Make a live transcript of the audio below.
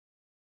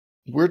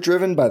We're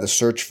driven by the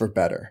search for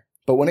better.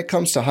 But when it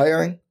comes to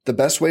hiring, the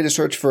best way to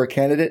search for a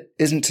candidate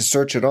isn't to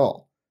search at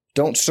all.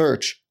 Don't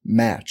search,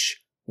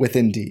 match with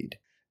Indeed.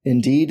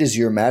 Indeed is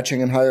your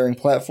matching and hiring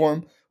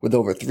platform with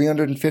over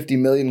 350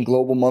 million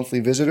global monthly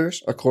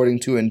visitors,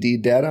 according to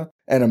Indeed data,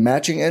 and a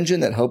matching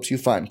engine that helps you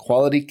find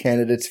quality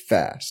candidates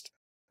fast.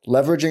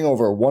 Leveraging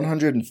over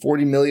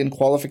 140 million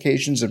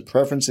qualifications and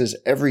preferences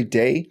every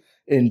day,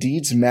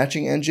 Indeed's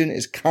matching engine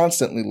is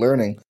constantly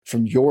learning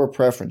from your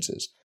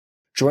preferences.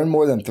 Join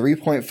more than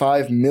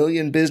 3.5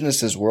 million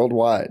businesses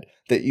worldwide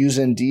that use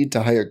Indeed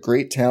to hire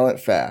great talent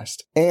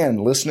fast.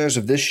 And listeners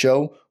of this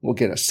show will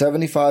get a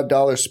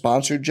 $75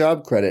 sponsored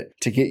job credit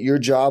to get your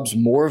jobs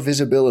more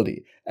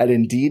visibility at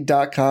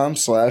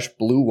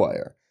Indeed.com/Blue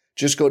Wire.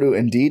 Just go to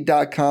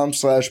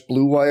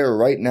Indeed.com/Blue Wire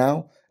right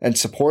now and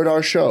support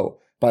our show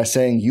by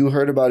saying you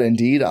heard about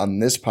Indeed on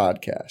this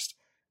podcast.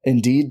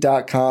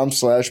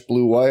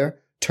 Indeed.com/Blue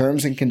Wire.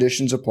 Terms and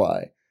conditions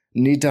apply.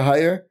 Need to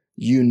hire?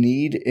 You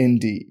need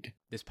Indeed.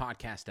 This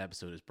podcast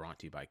episode is brought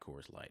to you by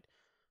Coors Light.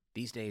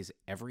 These days,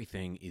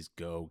 everything is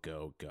go,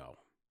 go, go.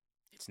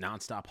 It's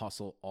nonstop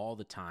hustle all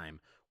the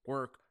time.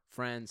 Work,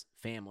 friends,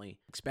 family,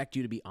 expect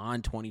you to be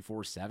on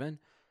 24/7.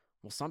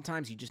 Well,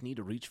 sometimes you just need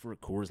to reach for a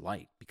Coors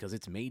Light because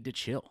it's made to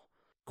chill.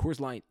 Coors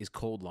Light is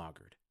cold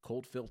lagered,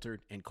 cold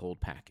filtered, and cold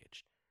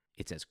packaged.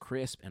 It's as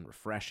crisp and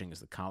refreshing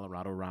as the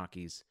Colorado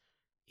Rockies.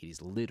 It is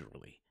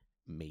literally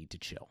made to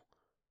chill.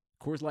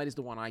 Coors Light is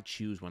the one I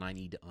choose when I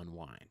need to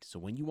unwind. So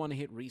when you want to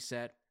hit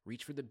reset,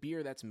 reach for the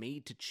beer that's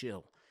made to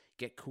chill.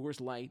 Get Coors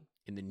Light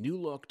in the new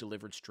look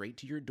delivered straight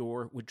to your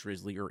door with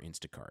Drizzly or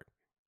Instacart.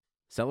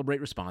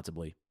 Celebrate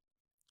responsibly.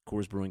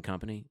 Coors Brewing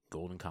Company,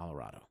 Golden,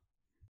 Colorado.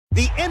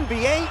 The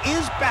NBA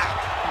is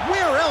back.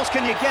 Where else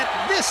can you get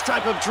this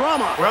type of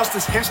drama? Where else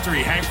does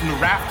history hang from the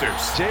rafters?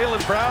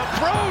 Jaylen Brown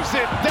throws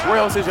it down. Where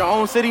else is your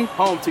own city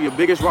home to your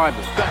biggest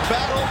rival? The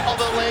battle of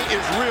the lane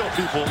is real,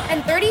 people.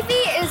 And 30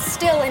 feet is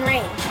still in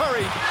range.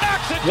 Curry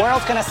knocks it down. Where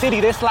else can a city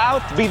this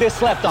loud be this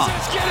slept on?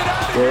 Let's get it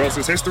out of here. Where else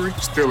is history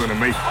still in the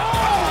making?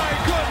 Oh, my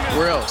goodness.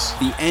 Where else?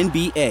 The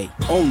NBA,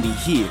 only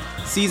here.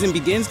 Season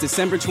begins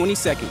December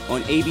 22nd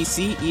on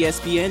ABC,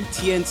 ESPN,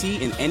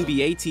 TNT, and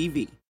NBA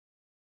TV.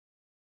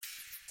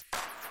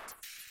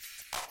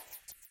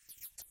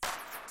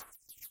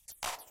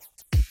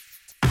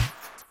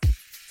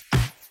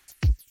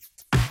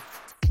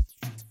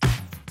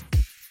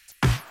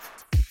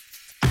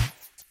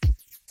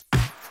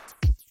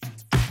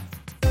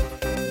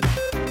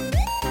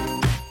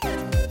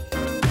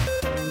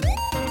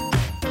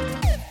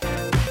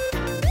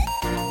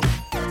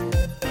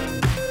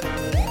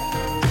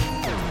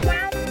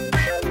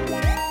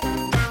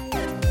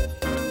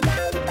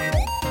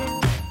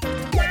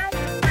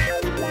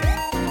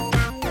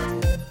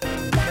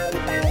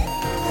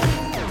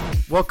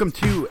 Welcome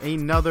to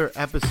another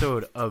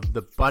episode of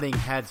the Butting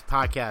Heads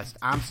podcast.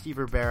 I'm Steve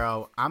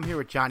Ribeiro. I'm here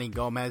with Johnny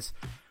Gomez.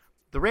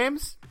 The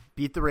Rams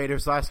beat the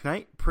Raiders last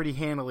night pretty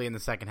handily in the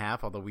second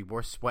half, although we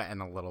were sweating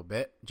a little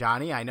bit.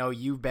 Johnny, I know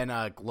you've been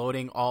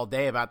gloating all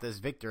day about this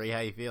victory. How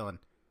you feeling?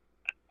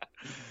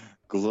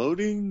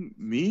 Gloating?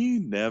 Me?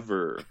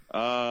 Never.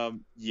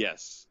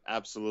 Yes,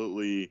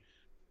 absolutely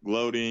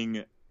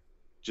gloating.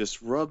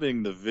 Just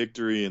rubbing the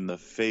victory in the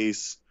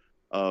face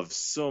of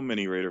so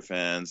many Raider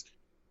fans.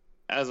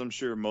 As I'm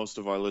sure most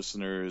of our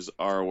listeners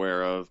are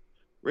aware of,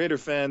 Raider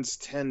fans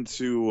tend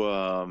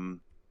to,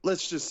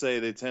 let's just say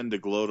they tend to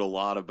gloat a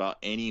lot about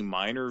any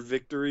minor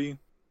victory.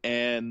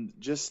 And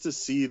just to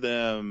see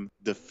them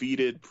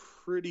defeated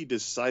pretty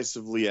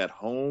decisively at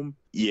home,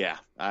 yeah,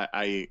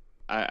 I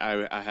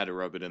had to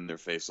rub it in their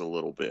face a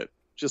little bit.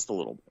 Just a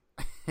little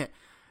bit.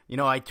 You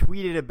know, I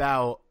tweeted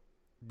about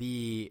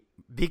the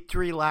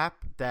victory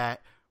lap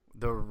that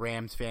the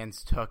Rams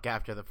fans took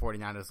after the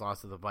 49ers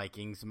lost to the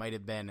Vikings. Might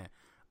have been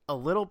a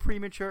little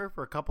premature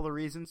for a couple of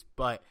reasons,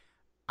 but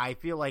I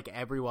feel like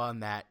everyone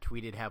that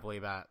tweeted heavily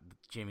about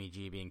Jimmy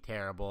G being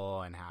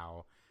terrible and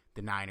how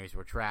the Niners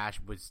were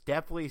trash was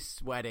definitely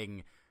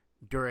sweating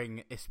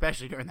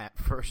especially during that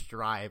first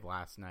drive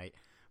last night.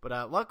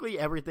 But luckily,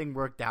 everything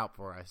worked out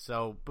for us.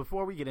 So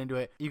before we get into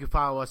it, you can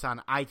follow us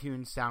on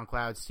iTunes,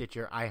 SoundCloud,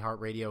 Stitcher,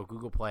 iHeartRadio,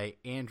 Google Play,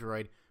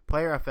 Android,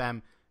 Player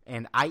FM,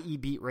 and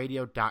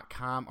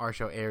IEBeatRadio.com. Our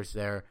show airs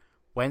there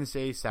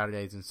Wednesdays,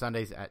 Saturdays, and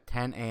Sundays at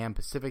 10 a.m.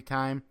 Pacific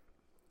time.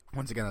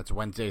 Once again, that's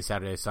Wednesdays,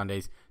 Saturdays,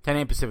 Sundays, 10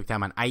 a.m. Pacific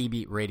time on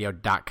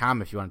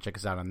IEBeatRadio.com if you want to check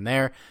us out on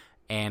there.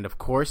 And, of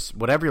course,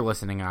 whatever you're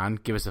listening on,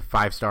 give us a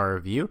 5-star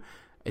review,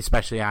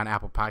 especially on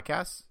Apple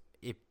Podcasts,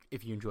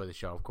 if you enjoy the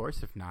show, of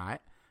course. If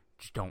not,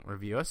 just don't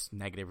review us.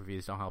 Negative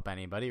reviews don't help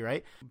anybody,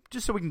 right?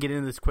 Just so we can get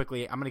into this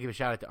quickly, I'm going to give a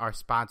shout-out to our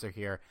sponsor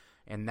here,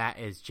 and that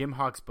is Jim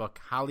Hawk's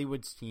book,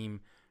 Hollywood's Team,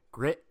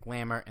 Grit,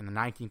 Glamour, and the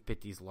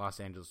 1950s Los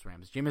Angeles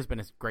Rams. Jim has been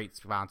a great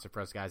sponsor for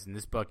us, guys, and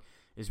this book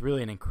is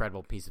really an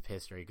incredible piece of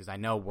history because I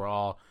know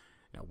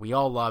we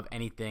all love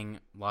anything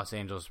Los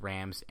Angeles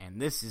Rams,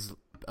 and this is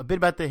a bit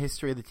about the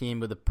history of the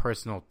team with a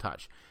personal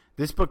touch.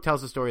 This book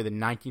tells the story of the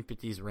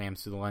 1950s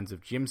Rams through the lens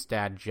of Jim's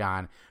dad,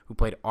 John, who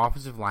played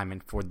offensive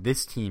lineman for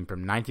this team from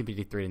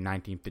 1953 to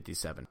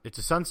 1957. It's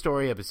a son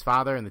story of his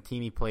father and the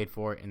team he played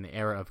for in the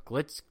era of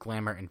glitz,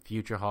 glamour, and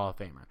future Hall of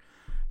Famer.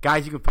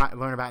 Guys you can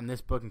learn about in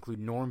this book include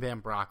Norm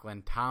Van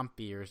Brocklin, Tom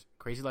Fears,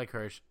 Crazy Like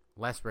Hirsch,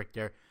 Les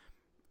Richter,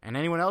 and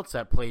anyone else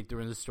that played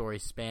through the story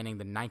spanning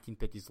the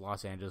 1950s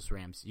Los Angeles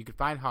Rams. You can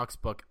find Hawk's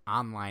book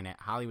online at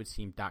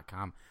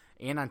HollywoodSteam.com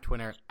and on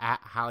Twitter at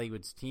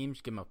Hollywood's Team.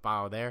 Just give them a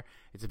follow there.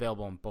 It's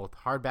available in both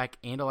hardback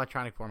and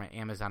electronic form at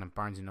Amazon and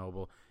Barnes &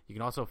 Noble. You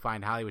can also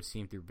find Hollywood's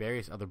Team through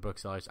various other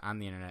booksellers on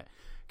the internet.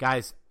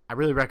 Guys, I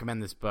really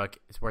recommend this book.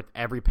 It's worth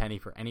every penny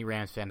for any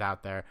Rams fan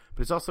out there,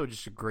 but it's also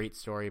just a great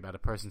story about a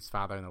person's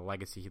father and the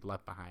legacy he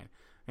left behind.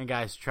 And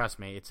guys, trust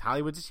me, it's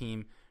Hollywood's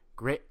Team,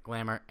 Grit,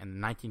 Glamour, and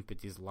the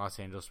 1950s Los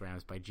Angeles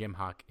Rams by Jim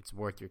Huck. It's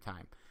worth your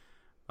time.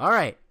 All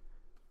right.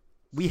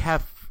 We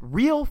have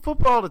real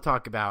football to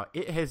talk about.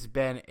 It has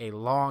been a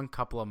long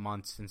couple of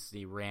months since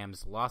the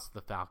Rams lost to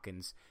the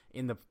Falcons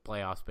in the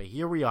playoffs, but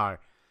here we are.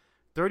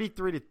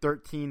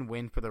 33-13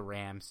 win for the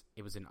Rams.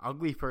 It was an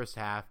ugly first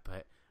half,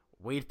 but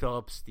Wade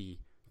Phillips, the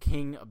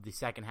king of the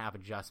second half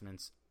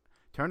adjustments,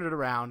 turned it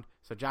around.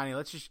 So, Johnny,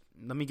 let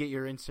me get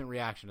your instant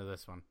reaction to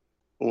this one.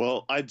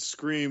 Well, I'd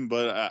scream,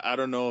 but I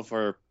don't know if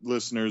our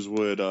listeners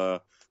would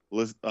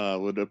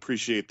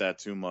appreciate that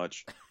too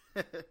much.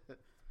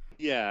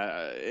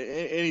 Yeah,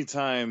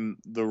 anytime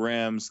the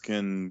Rams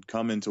can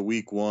come into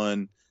week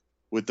one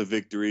with the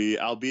victory,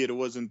 albeit it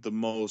wasn't the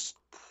most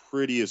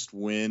prettiest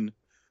win,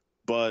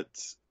 but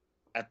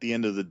at the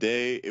end of the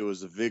day, it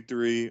was a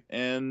victory.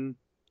 And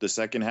the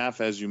second half,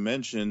 as you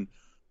mentioned,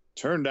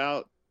 turned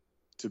out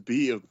to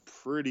be a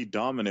pretty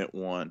dominant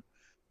one.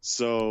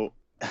 So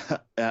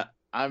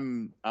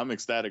I'm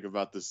ecstatic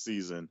about this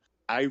season.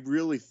 I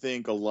really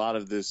think a lot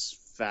of this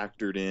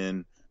factored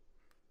in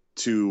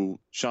to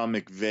Sean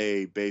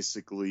McVay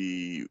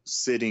basically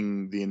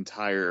sitting the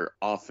entire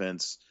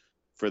offense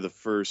for the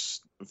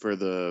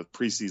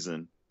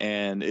preseason,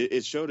 and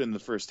it showed in the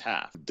first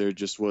half. There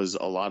just was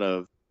a lot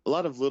of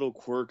little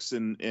quirks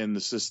in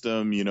the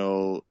system,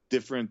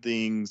 different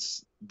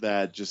things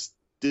that just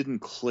didn't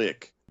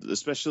click,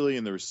 especially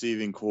in the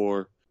receiving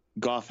core.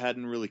 Goff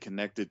hadn't really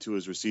connected to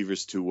his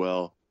receivers too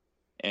well,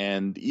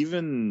 and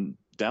even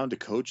down to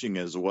coaching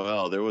as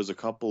well. There was a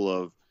couple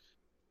of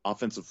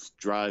offensive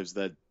drives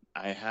that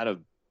I had a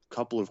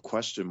couple of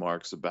question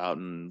marks about,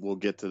 and we'll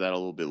get to that a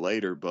little bit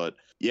later. But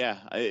yeah,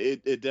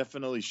 it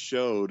definitely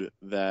showed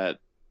that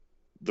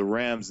the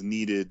Rams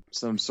needed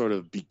some sort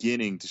of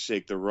beginning to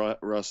shake the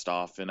rust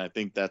off, and I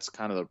think that's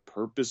kind of the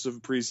purpose of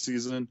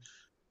preseason.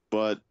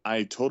 But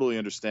I totally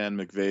understand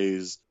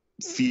McVay's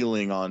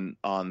feeling on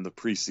the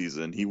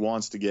preseason. He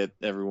wants to get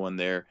everyone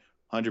there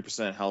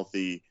 100%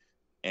 healthy,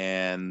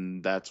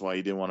 and that's why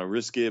he didn't want to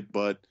risk it.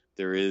 But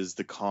there is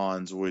the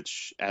cons,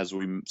 which, as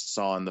we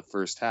saw in the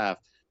first half,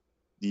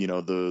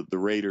 the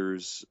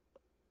Raiders,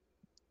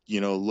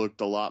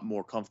 looked a lot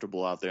more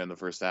comfortable out there in the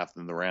first half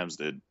than the Rams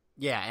did.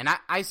 Yeah, and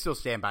I still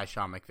stand by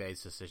Sean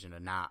McVay's decision to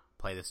not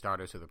play the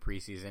starters for the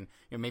preseason.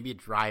 Maybe a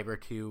drive or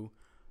two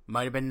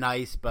might have been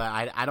nice, but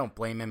I don't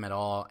blame him at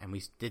all. And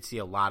we did see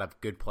a lot of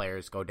good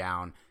players go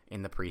down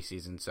in the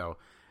preseason. So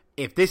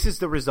if this is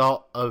the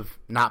result of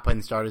not playing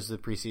the starters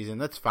of the preseason,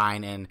 that's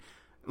fine. And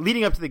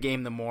leading up to the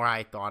game, the more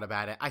I thought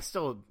about it, I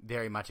still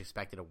very much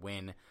expected a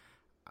win.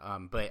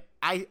 But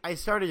I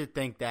started to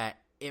think that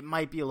it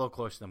might be a little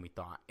closer than we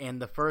thought.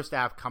 And the first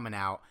half coming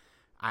out,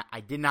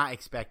 I did not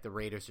expect the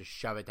Raiders to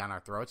shove it down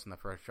our throats in the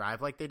first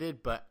drive like they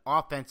did. But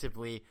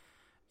offensively,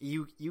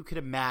 you could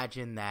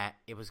imagine that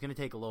it was going to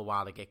take a little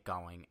while to get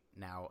going.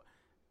 Now,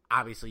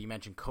 obviously, you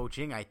mentioned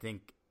coaching. I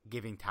think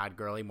giving Todd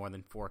Gurley more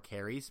than 4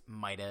 carries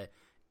might have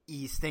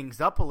eased things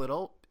up a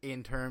little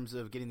in terms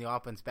of getting the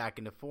offense back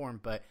into form.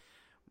 But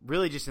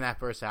really, just in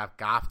that first half,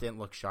 Goff didn't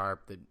look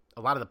sharp.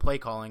 A lot of the play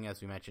calling,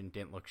 as we mentioned,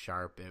 didn't look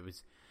sharp. It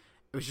was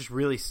just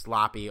really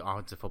sloppy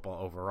offensive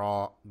football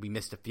overall. We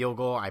missed a field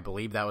goal. I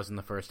believe that was in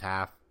the first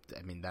half.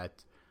 I mean,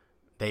 that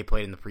they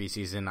played in the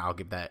preseason. I'll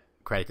give that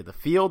credit to the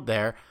field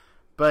there.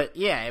 But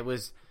yeah, it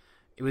was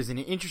an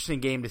interesting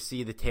game to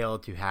see the tale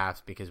of two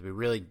halves, because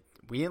we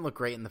didn't look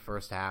great in the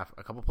first half.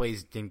 A couple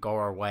plays didn't go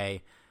our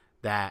way,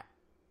 and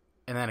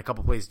then a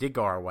couple plays did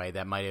go our way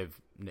that might have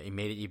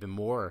made it even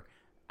more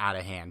out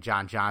of hand.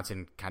 John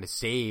Johnson kind of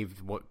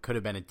saved what could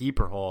have been a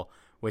deeper hole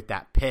with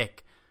that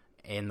pick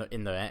in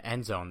the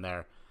end zone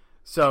there.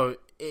 So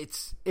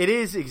it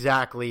is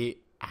exactly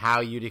how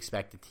you'd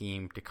expect the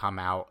team to come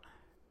out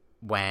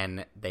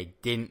when they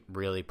didn't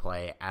really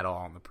play at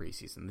all in the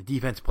preseason. The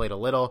defense played a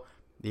little,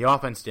 the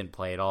offense didn't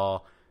play at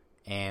all,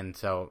 and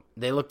so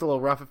they looked a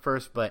little rough at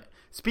first. But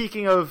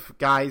speaking of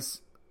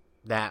guys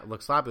that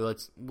look sloppy, we'll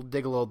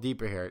dig a little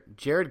deeper here.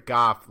 Jared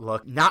Goff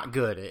looked not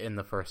good in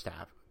the first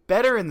half.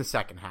 Better in the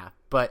second half,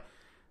 but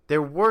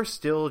there were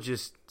still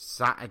just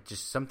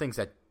some things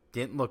that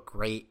didn't look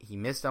great. He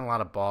missed on a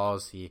lot of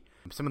balls.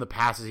 Some of the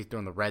passes he threw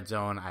in the red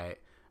zone, I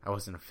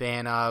wasn't a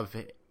fan of.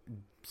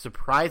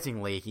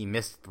 Surprisingly, he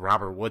missed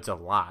Robert Woods a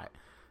lot.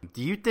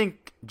 Do you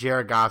think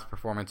Jared Goff's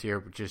performance here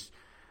was just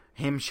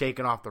him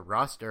shaking off the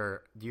rust,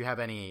 or do you have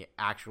any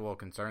actual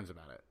concerns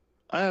about it?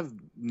 I have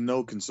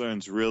no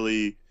concerns,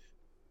 really.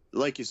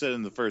 Like you said,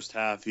 in the first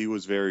half, he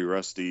was very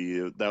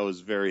rusty. That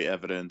was very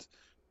evident.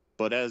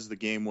 But as the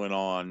game went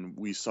on,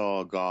 we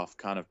saw Goff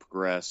kind of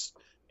progress.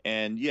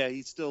 And, yeah,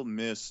 he still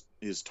missed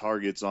his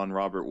targets on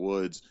Robert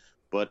Woods.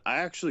 But I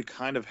actually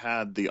kind of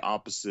had the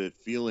opposite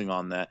feeling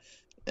on that.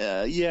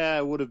 Yeah,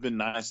 it would have been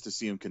nice to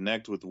see him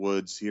connect with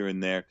Woods here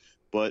and there.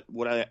 But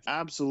what I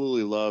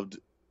absolutely loved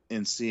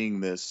in seeing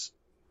this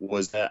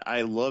was that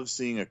I love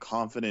seeing a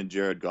confident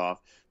Jared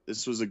Goff.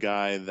 This was a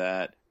guy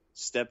that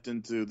stepped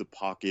into the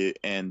pocket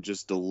and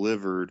just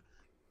delivered.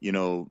 You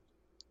know,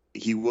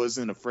 he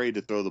wasn't afraid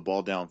to throw the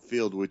ball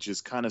downfield, which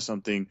is kind of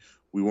something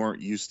we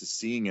weren't used to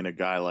seeing in a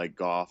guy like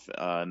Goff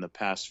in the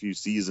past few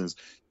seasons.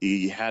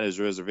 He had his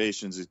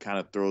reservations to kind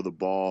of throw the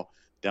ball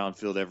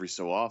downfield every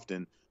so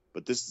often.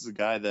 But this is a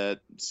guy that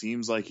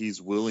seems like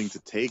he's willing to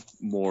take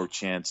more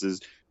chances.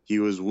 He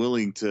was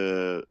willing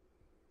to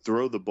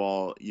throw the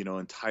ball, you know,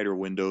 in tighter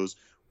windows,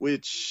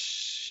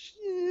 which,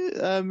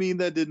 I mean,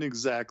 that didn't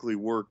exactly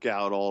work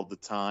out all the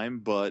time.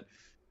 But,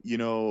 you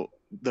know,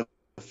 the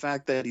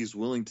fact that he's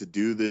willing to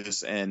do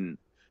this and,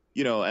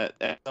 you know,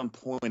 at some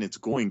point it's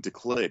going to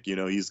click. You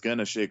know, he's going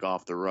to shake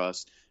off the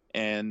rust.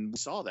 And we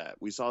saw that.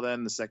 We saw that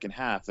in the second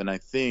half. And I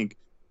think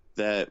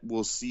that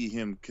we'll see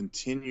him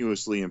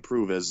continuously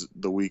improve as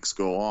the weeks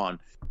go on.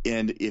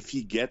 And if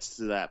he gets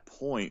to that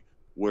point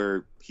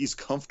where he's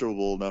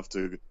comfortable enough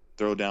to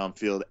throw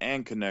downfield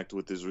and connect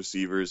with his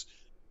receivers,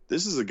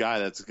 this is a guy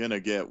that's going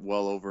to get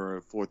well over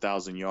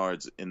 4,000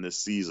 yards in this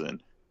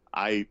season.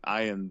 I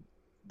am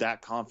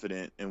that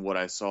confident in what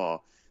I saw.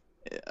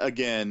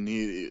 Again,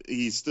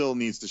 he still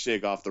needs to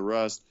shake off the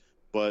rust,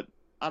 but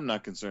I'm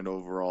not concerned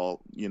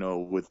overall, you know,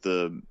 with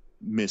the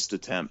missed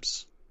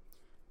attempts.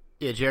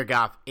 Yeah, Jared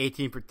Goff,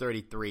 18 for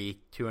 33,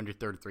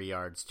 233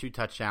 yards, 2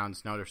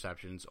 touchdowns, no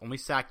interceptions, only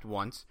sacked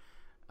once.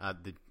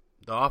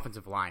 The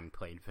offensive line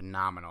played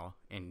phenomenal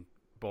in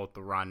both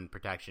the run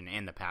protection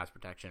and the pass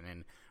protection.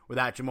 And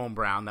without Jamon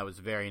Brown, that was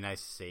very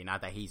nice to see.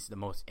 Not that he's the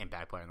most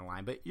impact player on the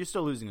line, but you're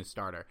still losing a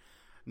starter.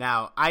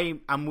 Now,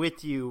 I'm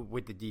with you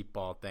with the deep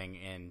ball thing,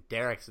 and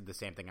Derek said the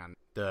same thing on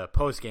the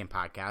post-game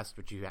podcast,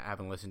 which you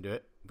haven't listened to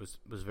it. Was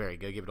very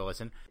good. Give it a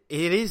listen.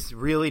 It is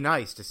really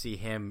nice to see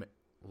him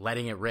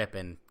letting it rip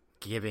and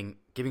giving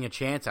a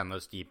chance on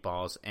those deep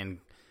balls. And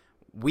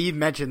we've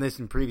mentioned this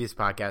in previous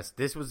podcasts.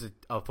 This was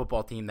a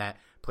football team that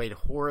played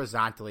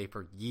horizontally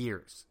for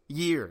years.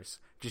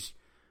 Just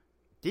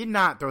did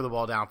not throw the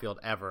ball downfield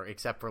ever,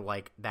 except for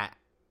like that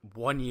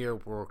 1 year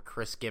where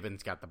Chris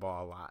Gibbons got the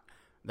ball a lot.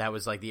 That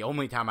was like the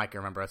only time I can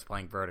remember us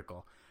playing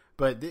vertical.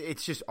 But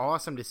it's just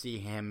awesome to see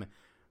him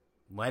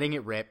letting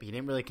it rip. He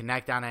didn't really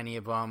connect on any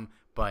of them,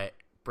 but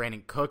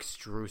Brandon Cooks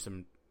drew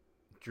some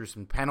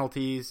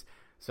penalties.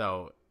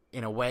 So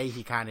in a way,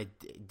 he kind of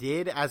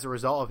did as a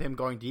result of him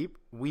going deep.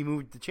 We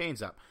moved the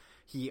chains up.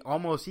 He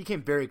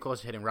came very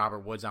close to hitting Robert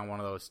Woods on one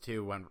of those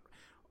too, when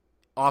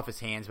off his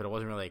hands, but it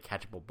wasn't really a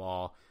catchable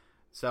ball.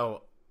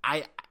 So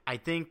I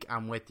think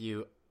I'm with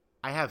you.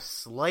 I have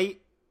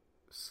slight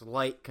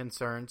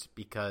concerns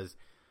because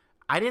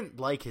I didn't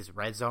like his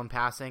red zone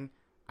passing.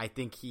 I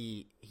think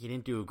he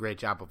didn't do a great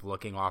job of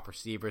looking off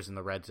receivers in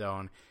the red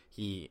zone.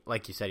 He,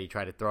 like you said, he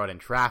tried to throw it in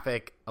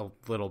traffic a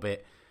little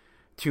bit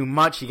too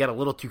much. He got a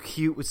little too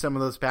cute with some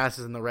of those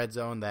passes in the red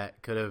zone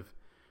that could have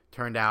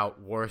turned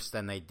out worse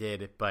than they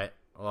did. But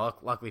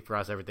luckily for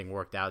us, everything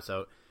worked out.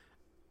 So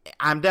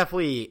I'm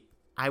definitely,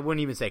 I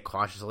wouldn't even say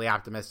cautiously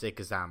optimistic,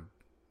 because I'm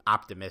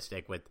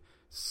optimistic with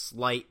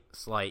slight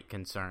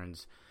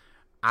concerns.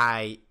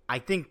 I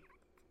think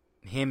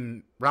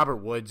Robert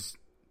Woods,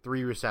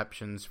 3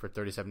 receptions for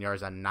 37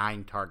 yards on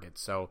 9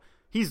 targets. So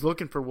he's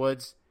looking for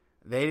Woods.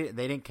 They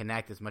didn't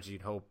connect as much as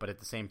you'd hope, but at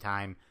the same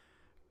time,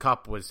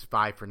 Kupp was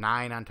 5 for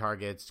 9 on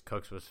targets.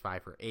 Cooks was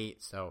 5 for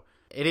 8. So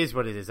it is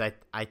what it is.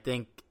 I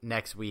think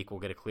next week we'll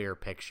get a clearer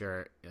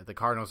picture. The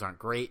Cardinals aren't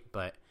great,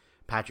 but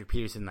Patrick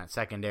Peterson in that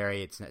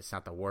secondary, it's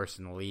not the worst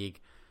in the league.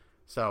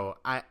 So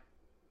I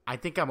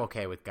think I'm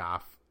okay with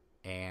Goff,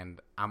 and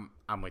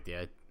I'm with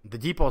you. The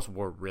deep balls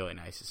were really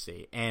nice to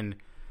see, and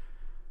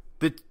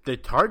the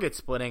target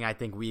splitting I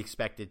think we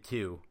expected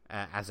too.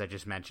 As I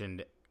just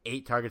mentioned,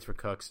 8 targets for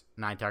Cooks,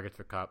 9 targets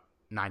for Kupp,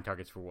 9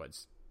 targets for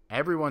Woods.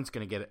 Everyone's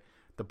going to get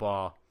the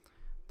ball.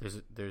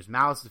 There's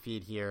mouths to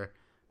feed here,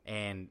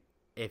 and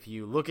if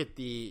you look at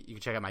you can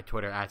check out my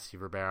Twitter at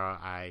Steve Ribeiro.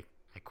 I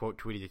quote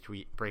tweeted a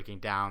tweet breaking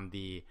down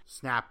the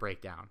snap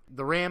breakdown.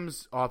 The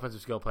Rams'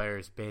 offensive skill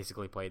players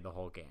basically played the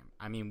whole game.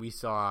 I mean, we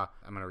saw,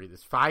 I'm going to read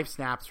this, 5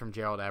 snaps from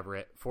Gerald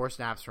Everett, 4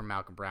 snaps from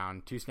Malcolm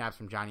Brown, 2 snaps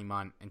from Johnny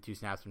Munt, and 2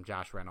 snaps from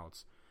Josh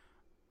Reynolds.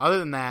 Other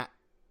than that,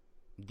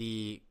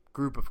 the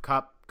group of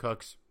Kupp,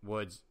 Cooks,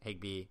 Woods,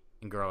 Higbee,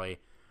 and Gurley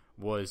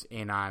was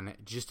in on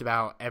just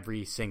about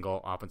every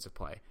single offensive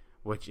play,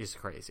 which is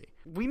crazy.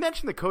 We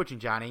mentioned the coaching,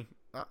 Johnny.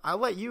 I'll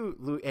let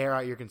you air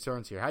out your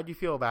concerns here. How do you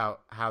feel about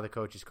how the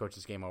coaches coach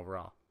this game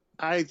overall?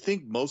 I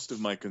think most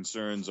of my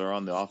concerns are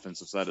on the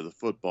offensive side of the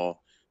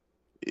football.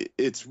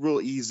 it's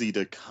real easy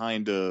to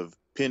kind of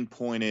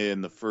pinpoint it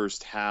in the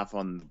first half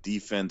on the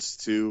defense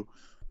too,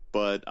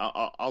 but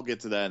I'll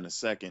get to that in a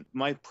second.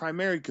 My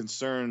primary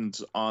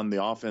concerns on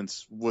the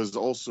offense was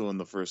also in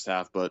the first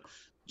half, but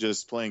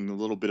just playing a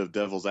little bit of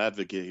devil's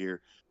advocate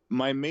here.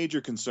 My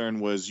major concern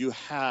was you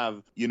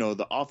have,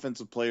 the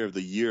offensive player of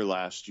the year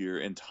last year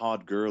in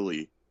Todd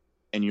Gurley,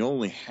 and you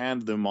only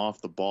hand them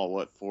off the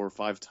ball, 4 or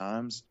 5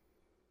 times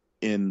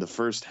in the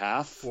first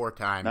half? 4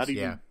 times, not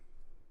even, yeah.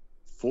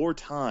 4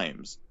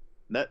 times.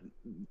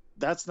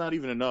 That's not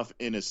even enough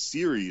in a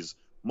series,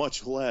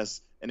 much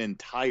less an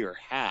entire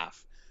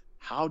half.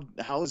 How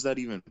is that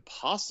even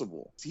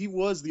possible? He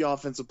was the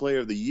offensive player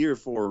of the year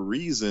for a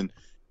reason,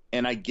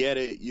 and I get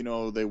it.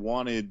 They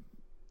wanted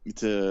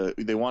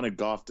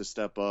Goff to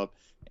step up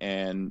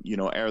and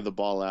air the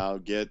ball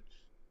out, get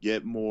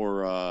him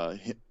more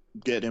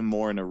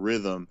in a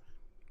rhythm.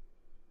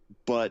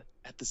 But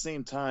at the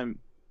same time,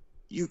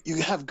 you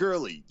have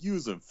Gurley,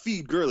 use him,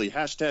 feed Gurley,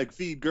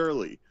 #feed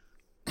Gurley.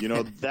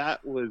 That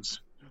was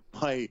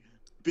my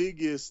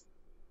biggest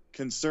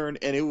concern,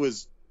 and it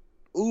was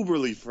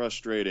uberly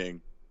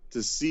frustrating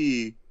to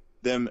see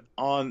them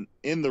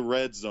in the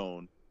red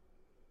zone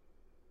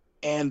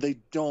and they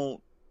don't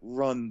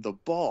run the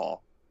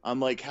ball. I'm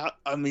like,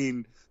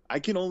 I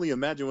can only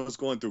imagine what's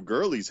going through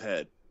Gurley's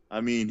head.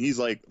 He's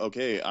like,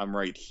 okay, I'm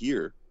right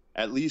here.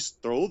 At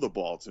least throw the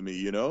ball to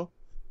me,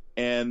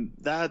 And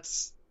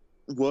that's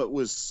what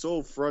was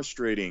so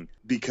frustrating,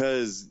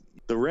 because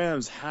the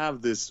Rams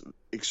have this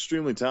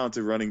extremely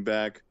talented running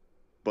back,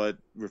 but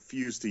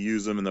refused to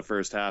use him in the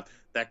first half.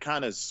 That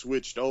kind of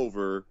switched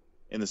over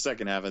in the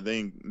second half. I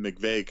think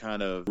McVay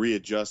kind of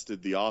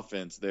readjusted the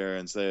offense there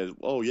and said,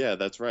 oh, yeah,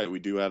 that's right. We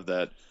do have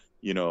that,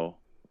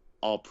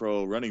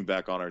 all-pro running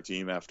back on our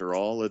team after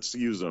all. Let's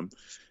use him.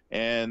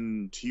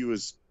 And he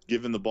was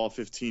given the ball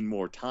 15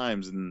 more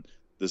times in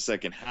the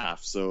second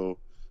half. So,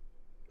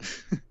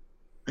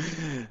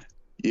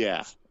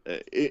 yeah,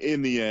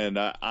 in the end,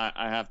 I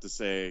have to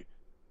say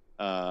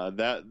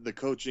that the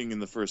coaching in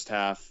the first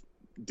half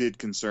did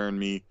concern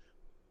me.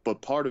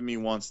 But part of me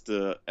wants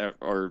to,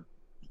 or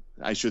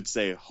I should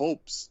say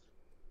hopes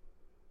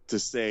to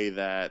say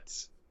that,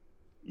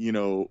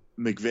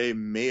 McVay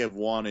may have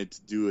wanted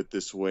to do it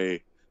this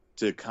way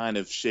to kind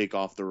of shake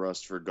off the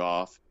rust for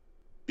Goff,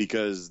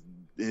 because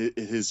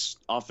his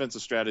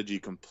offensive strategy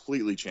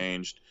completely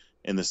changed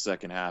in the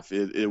second half.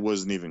 It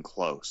wasn't even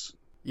close.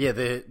 Yeah,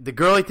 the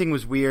Gurley thing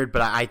was weird,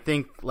 but I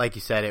think, like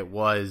you said, it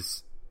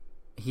was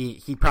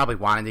he probably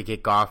wanted to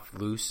get Goff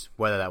loose,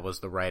 whether that was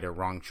the right or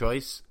wrong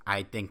choice.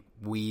 I think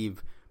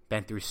we've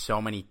been through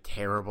so many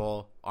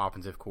terrible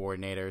offensive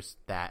coordinators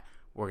that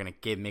we're going to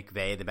give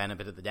McVay the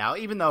benefit of the doubt,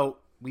 even though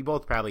we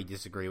both probably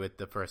disagree with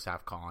the first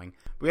half calling.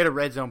 We had a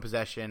red zone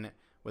possession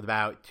with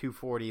about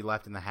 2:40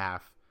 left in the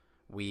half.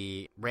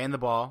 We ran the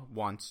ball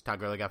once.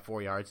 Todd Gurley got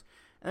 4 yards.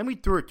 And then we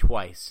threw it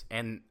twice.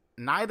 And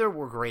neither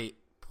were great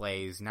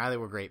plays. Neither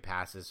were great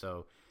passes.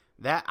 So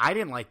that I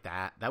didn't like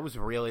that. That was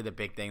really the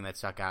big thing that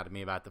stuck out to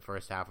me about the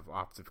first half of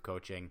offensive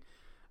coaching.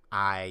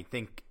 I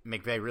think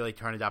McVay really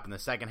turned it up in the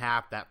second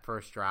half. That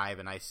first drive,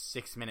 a nice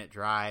 6-minute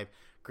drive.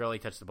 Gurley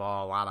touched the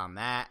ball a lot on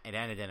that. It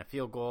ended in a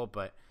field goal,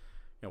 but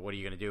what are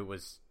you going to do?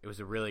 It was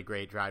a really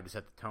great drive to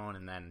set the tone,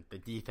 and then the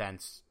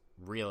defense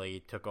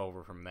really took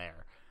over from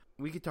there.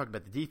 We could talk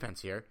about the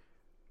defense here,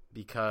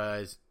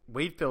 because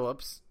Wade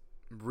Phillips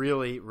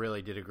really,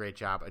 really did a great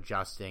job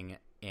adjusting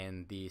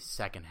in the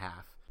second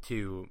half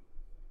to,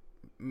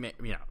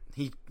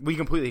 we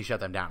completely shut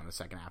them down in the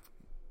second half.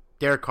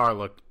 Derek Carr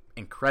looked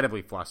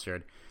incredibly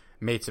flustered,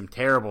 made some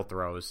terrible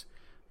throws,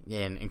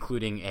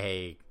 including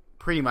a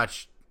pretty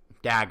much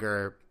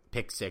dagger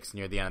pick six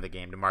near the end of the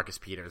game to Marcus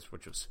Peters,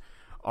 which was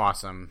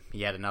awesome.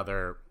 He had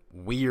another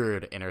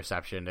weird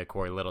interception to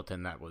Corey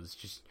Littleton that was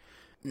just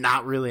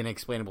not really an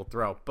explainable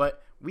throw.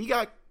 But we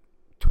got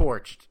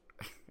torched.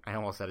 I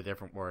almost said a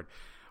different word.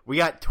 We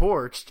got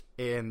torched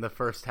in the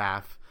first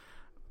half.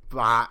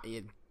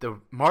 The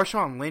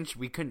Marshawn Lynch,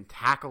 we couldn't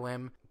tackle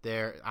him.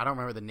 I don't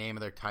remember the name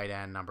of their tight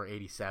end, number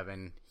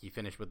 87. He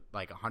finished with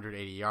like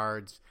 180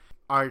 yards.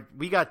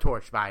 We got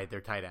torched by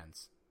their tight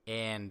ends.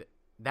 And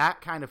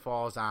that kind of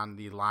falls on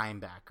the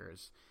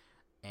linebackers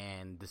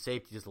and the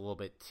safeties a little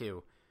bit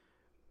too.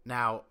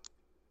 Now,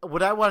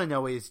 what I want to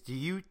know is, do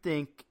you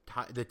think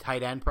the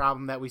tight end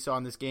problem that we saw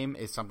in this game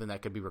is something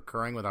that could be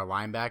recurring with our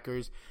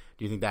linebackers?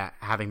 Do you think that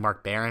having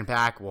Mark Barron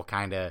back will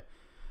kind of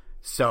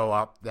sew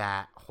up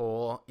that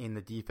hole in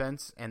the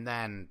defense? And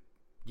then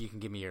you can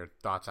give me your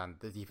thoughts on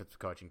the defensive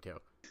coaching too.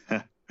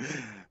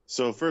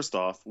 So first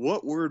off,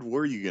 what word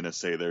were you going to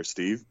say there,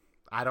 Steve?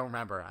 I don't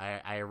remember.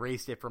 I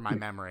erased it from my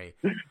memory.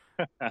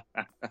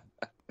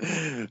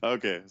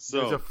 Okay,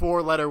 so there's a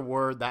 4-letter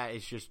word that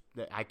is just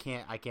I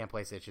can't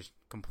place it. It's just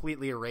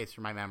completely erased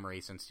from my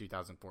memory since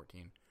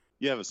 2014.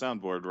 You have a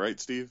soundboard, right,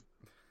 Steve?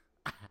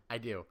 I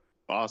do.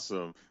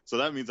 Awesome. So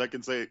that means I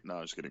can say no.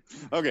 I'm just kidding.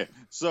 Okay,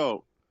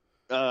 so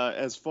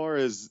as far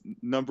as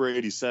number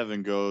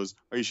 87 goes,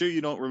 are you sure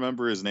you don't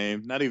remember his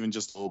name? Not even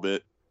just a little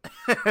bit.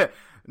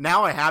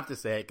 Now I have to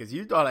say it because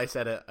you thought I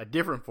said a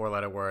different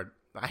 4-letter word.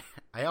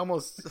 I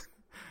almost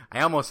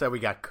said we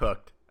got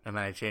cooked, and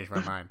then I changed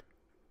my mind.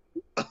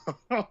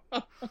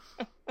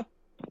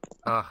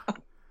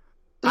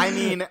 I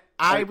mean,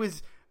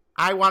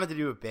 I wanted to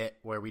do a bit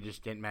where we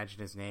just didn't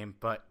mention his name,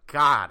 but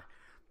God,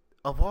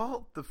 of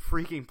all the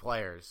freaking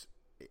players,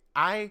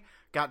 I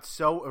got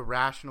so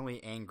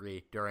irrationally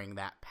angry during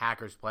that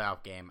Packers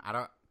playoff game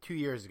 2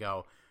 years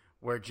ago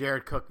where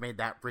Jared Cook made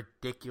that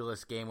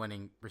ridiculous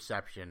game-winning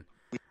reception.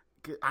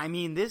 I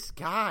mean, this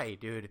guy,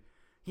 dude,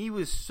 he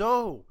was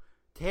so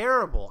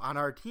terrible on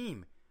our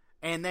team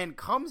and then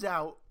comes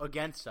out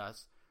against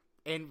us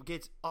and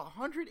gets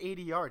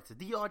 180 yards.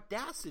 The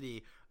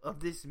audacity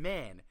of this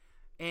man.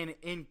 And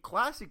in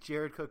classic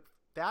Jared Cook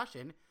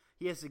fashion,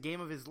 he has the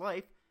game of his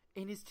life,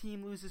 and his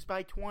team loses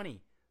by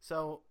 20.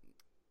 So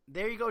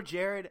there you go,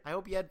 Jared. I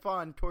hope you had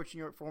fun torching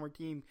your former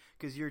team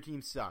because your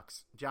team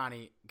sucks.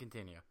 Johnny,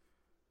 continue.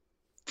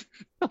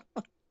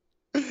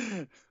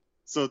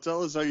 So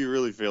tell us how you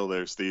really feel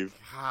there, Steve.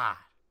 God.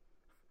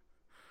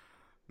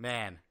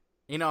 Man.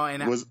 You know,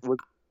 and was he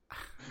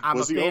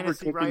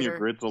overcooking your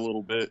grits a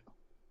little bit?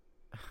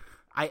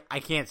 I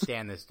can't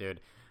stand this dude.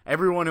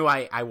 Everyone who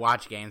I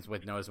watch games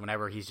with knows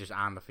whenever he's just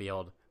on the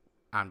field,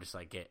 I'm just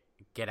like,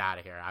 get out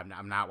of here.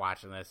 I'm not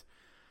watching this.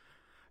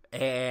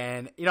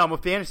 And, you know, I'm a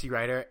fantasy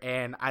writer,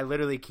 and I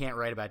literally can't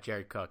write about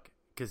Jared Cook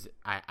because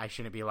I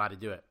shouldn't be allowed to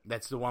do it.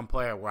 That's the one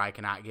player where I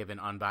cannot give an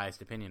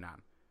unbiased opinion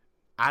on.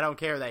 I don't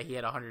care that he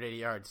had 180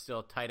 yards,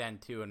 still tight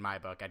end 2 in my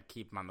book. I'd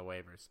keep him on the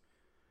waivers.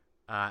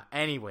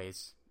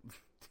 Anyways,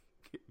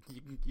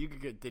 you can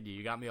continue.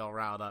 You got me all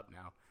riled up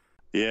now.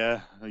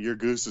 Yeah, your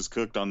goose is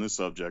cooked on this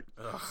subject.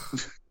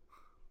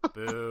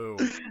 Boo.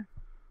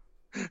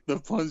 The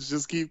puns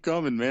just keep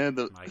coming, man.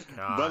 My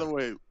God.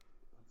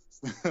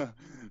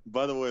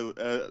 By the way,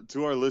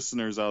 to our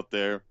listeners out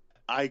there,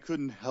 I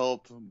couldn't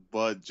help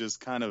but just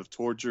kind of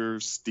torture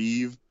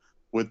Steve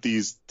with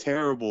these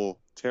terrible,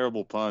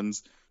 terrible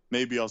puns.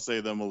 Maybe I'll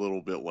say them a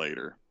little bit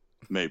later.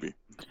 Maybe.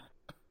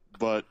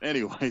 But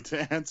anyway,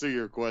 to answer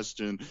your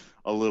question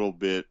a little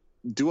bit,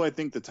 do I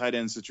think the tight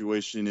end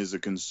situation is a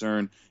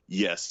concern?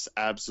 Yes,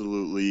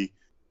 absolutely.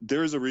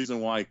 There's a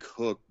reason why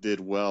Cook did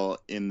well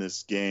in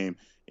this game,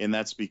 and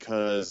that's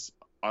because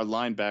our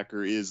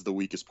linebacker is the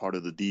weakest part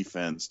of the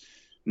defense.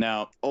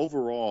 Now,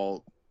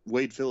 overall,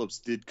 Wade Phillips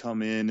did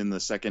come in the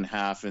second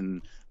half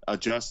and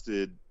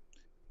adjusted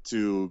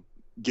to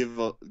give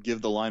the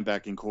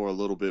linebacking core a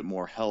little bit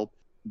more help.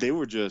 They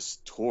were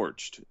just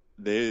torched.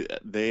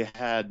 They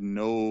had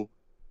no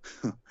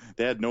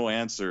they had no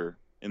answer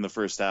in the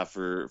first half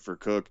for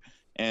Cook,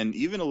 and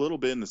even a little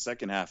bit in the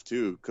second half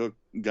too. Cook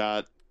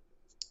got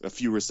a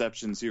few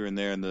receptions here and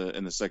there in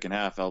the second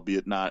half,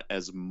 albeit not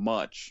as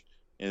much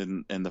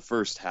in the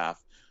first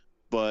half.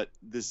 But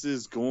this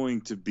is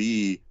going to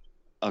be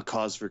a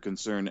cause for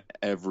concern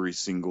every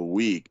single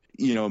week.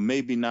 You know,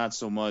 maybe not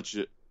so much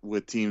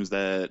with teams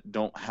that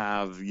don't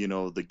have, you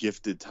know, the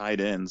gifted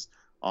tight ends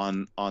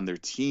on their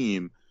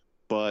team,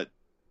 but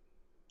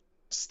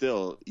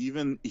still,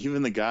 even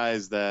the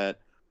guys that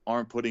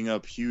aren't putting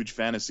up huge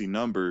fantasy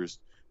numbers,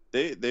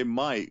 they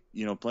might,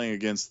 you know, playing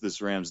against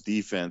this Rams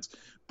defense.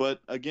 But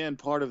again,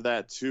 part of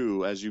that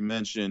too, as you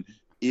mentioned,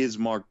 is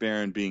Mark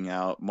Barron being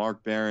out.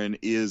 Mark Barron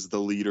is the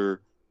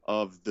leader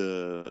of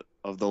the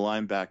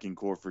linebacking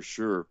core for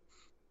sure,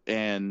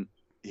 and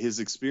his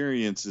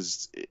experience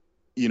is,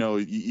 you know,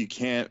 you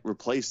can't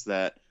replace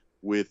that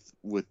with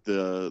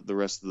the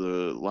rest of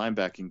the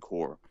linebacking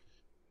core.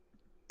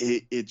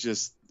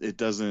 It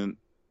doesn't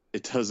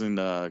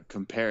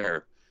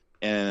compare.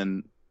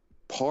 And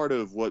part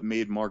of what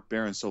made Mark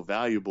Barron so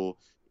valuable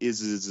is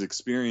his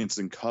experience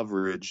in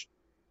coverage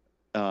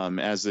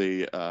as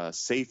a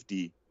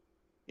safety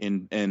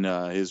in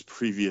his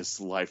previous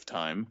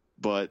lifetime.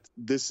 But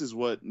this is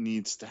what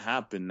needs to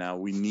happen now.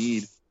 We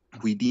need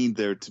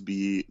the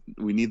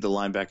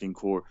linebacking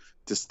core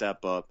to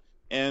step up,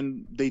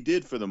 and they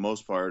did for the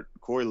most part.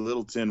 Corey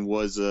Littleton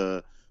was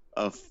a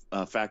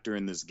factor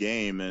in this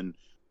game, and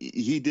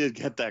he did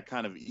get that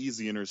kind of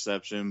easy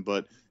interception,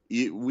 but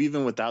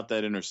even without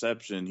that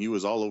interception, he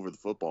was all over the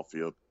football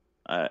field.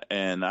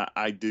 And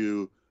I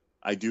do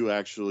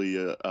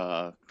actually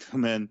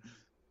commend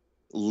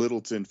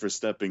Littleton for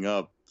stepping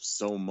up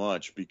so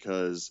much,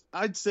 because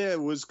I'd say I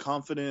was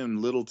confident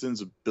in Littleton's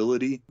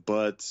ability,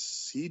 but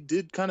he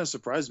did kind of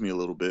surprise me a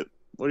little bit.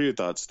 What are your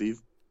thoughts, Steve?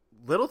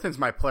 Littleton's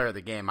my player of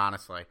the game,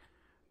 honestly.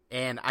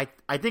 And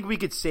I think we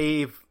could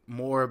save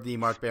more of the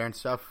Mark Barron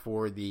stuff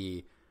for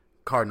the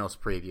Cardinals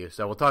preview.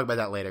 So we'll talk about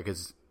that later,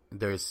 because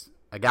there's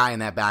a guy in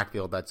that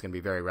backfield that's going to be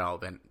very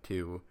relevant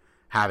to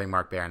having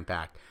Mark Barron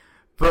back.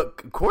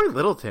 But Corey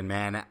Littleton,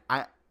 man,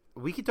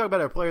 we could talk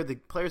about our players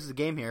of the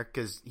game here,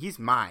 because he's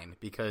mine.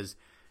 Because,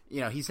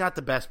 you know, he's not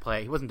the best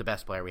player. He wasn't the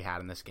best player we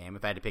had in this game.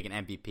 If I had to pick an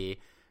MVP,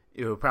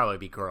 it would probably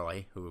be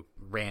Gurley, who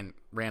ran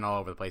all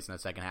over the place in the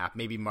second half.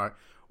 Maybe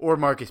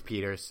Marcus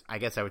Peters. I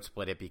guess I would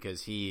split it,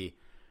 because he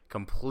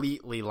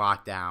completely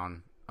locked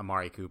down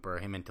Amari Cooper,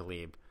 him and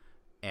Talib.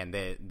 And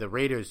the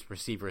Raiders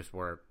receivers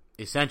were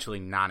essentially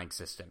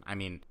non-existent. I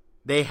mean,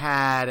 they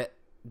had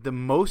the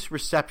most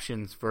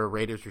receptions for a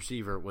Raiders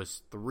receiver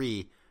was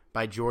 3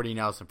 by Jordy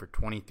Nelson for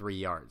 23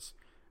 yards.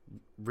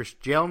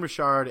 Jalen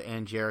Richard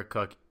and Jared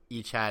Cook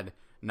each had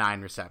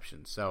 9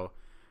 receptions. So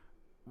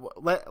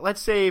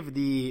let's save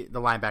the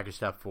linebacker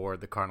stuff for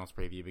the Cardinals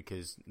preview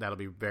because that'll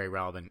be very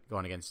relevant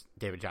going against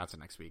David Johnson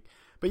next week.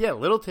 But yeah,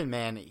 Littleton,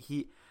 man,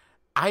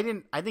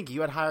 I think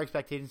you had higher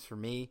expectations for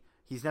me.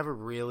 He's never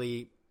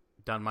really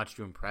done much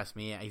to impress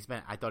me.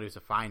 I thought he was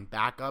a fine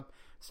backup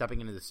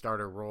stepping into the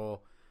starter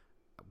role.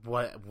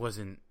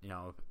 Wasn't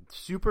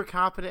super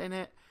confident in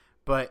it,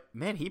 but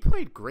man, he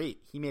played great.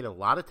 He made a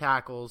lot of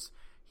tackles.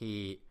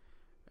 He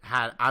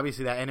had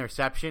obviously that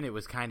interception. It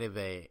was kind of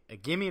a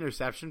gimme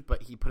interception,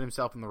 but he put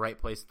himself in the right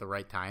place at the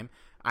right time.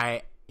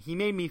 He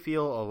made me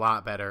feel a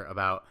lot better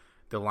about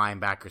the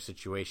linebacker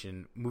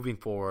situation moving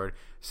forward.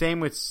 Same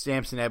with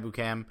Samson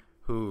Ebukam,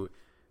 who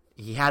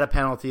he had a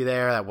penalty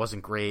there that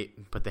wasn't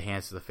great, put the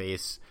hands to the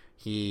face.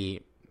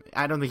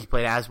 I don't think he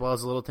played as well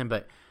as Littleton,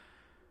 but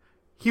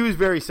he was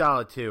very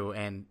solid too.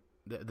 And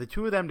the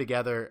two of them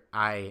together,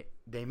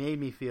 they made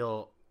me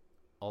feel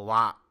a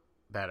lot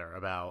better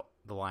about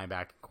the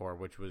linebacking core,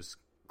 which was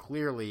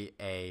clearly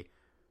a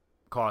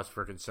cause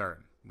for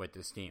concern with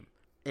this team.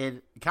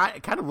 And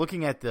kind of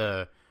looking at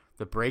the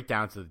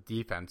breakdowns of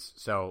the defense,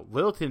 so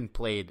Littleton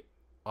played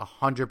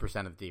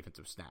 100% of the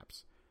defensive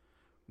snaps.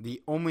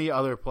 The only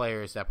other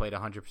players that played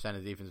 100%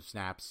 of the defensive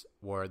snaps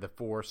were the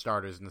 4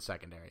 starters in the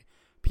secondary: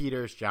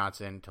 Peters,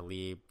 Johnson,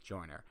 Talib,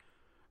 Joyner.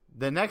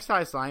 The next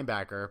highest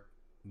linebacker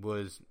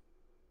was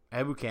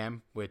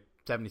Ebukam with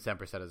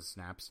 77% of the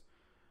snaps,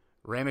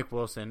 Ramek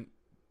Wilson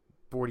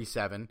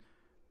 47,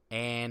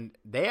 and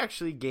they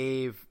actually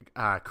gave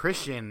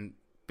Christian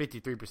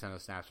 53% of the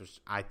snaps, which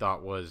I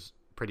thought was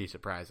pretty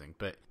surprising.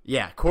 But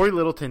yeah, Corey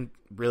Littleton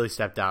really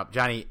stepped up.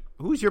 Johnny,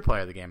 who's your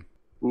player of the game?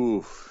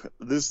 Ooh,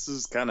 this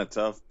is kind of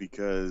tough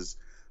because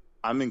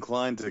I'm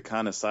inclined to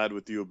kind of side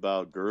with you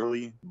about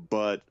Gurley,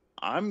 but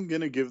I'm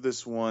going to give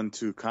this one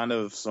to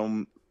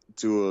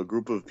to a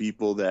group of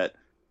people that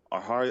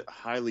are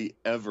highly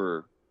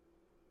ever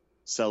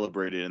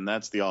celebrated, and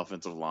that's the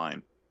offensive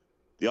line.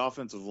 The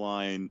offensive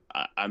line,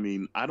 I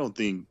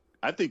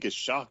think it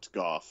shocked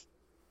Goff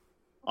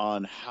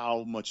on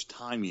how much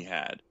time he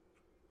had.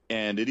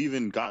 And it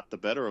even got the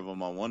better of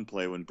him on one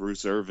play when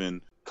Bruce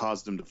Irvin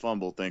caused him to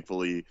fumble.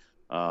 Thankfully,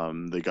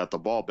 they got the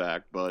ball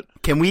back. But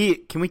can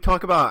we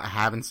talk about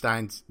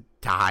Havenstein's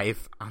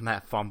dive on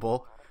that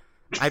fumble?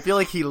 I feel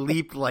like he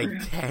leaped like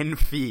 10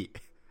 feet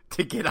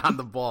to get on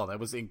the ball. That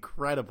was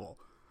incredible.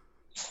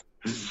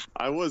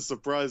 I was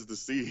surprised to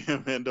see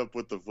him end up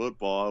with the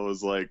football. I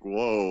was like,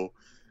 whoa.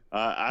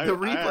 The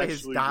replay,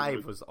 his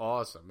dive was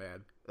awesome,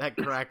 man. That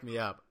cracked me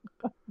up.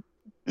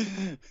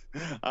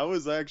 I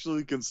was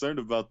actually concerned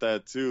about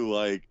that too.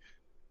 Like,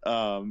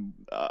 I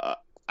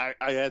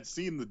had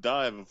seen the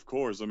dive, of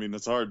course. I mean,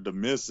 it's hard to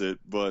miss it,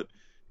 but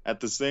at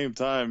the same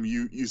time,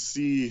 you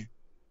see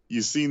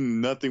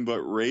nothing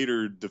but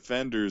Raider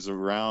defenders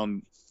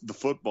around the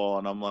football,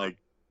 and I'm like,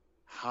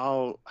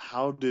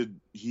 how did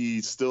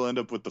he still end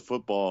up with the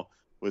football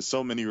with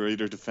so many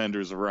Raider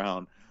defenders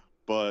around?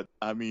 But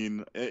I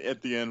mean,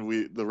 at the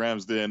end, the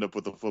Rams did end up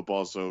with the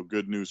football, so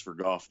good news for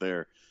Goff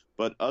there.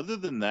 But other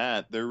than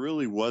that, there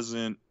really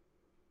wasn't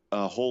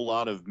a whole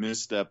lot of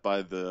misstep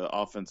by the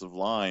offensive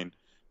line.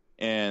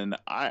 And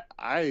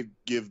I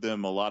give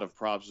them a lot of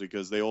props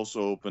because they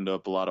also opened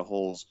up a lot of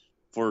holes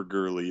for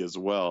Gurley as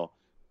well.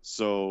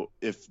 So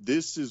if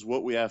this is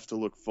what we have to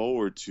look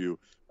forward to,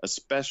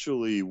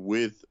 especially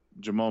with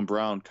Jamon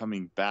Brown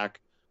coming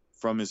back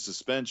from his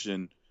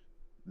suspension,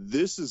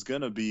 this is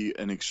going to be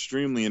an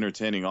extremely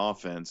entertaining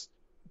offense.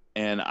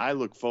 And I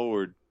look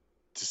forward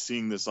to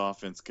seeing this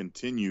offense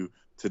continue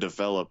to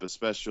develop,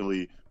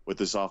 especially with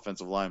this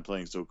offensive line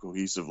playing so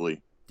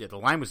cohesively. Yeah, the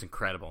line was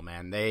incredible,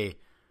 man. They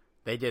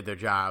did their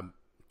job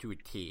to a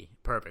T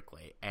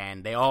perfectly,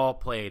 and they all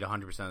played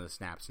 100% of the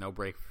snaps. No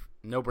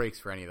breaks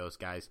for any of those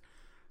guys.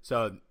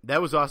 So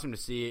that was awesome to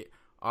see.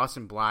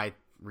 Austin Blythe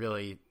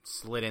really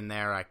slid in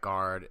there at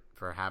guard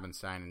for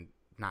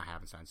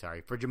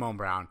for Jamon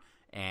Brown,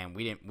 and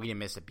we didn't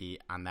miss a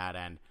beat on that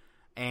end.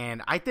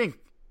 And I think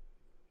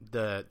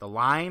the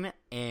line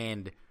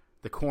and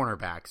the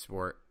cornerbacks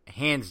were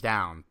hands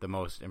down the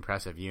most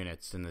impressive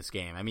units in this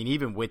game. I mean,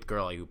 even with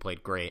Gurley, who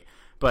played great,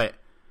 but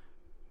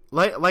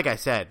like I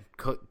said,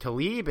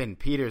 Talib and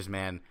Peters,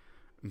 man,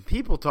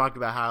 people talked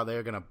about how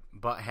they're gonna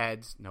butt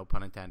heads, no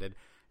pun intended,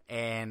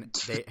 and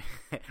they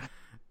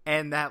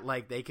and that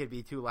like they could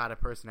be too loud of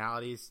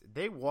personalities.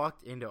 They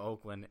walked into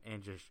Oakland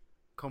and just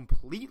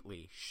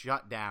completely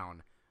shut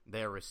down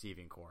their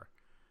receiving core.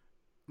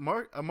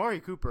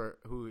 Amari Cooper,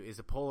 who is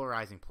a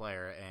polarizing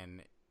player,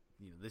 and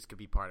this could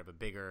be part of a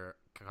bigger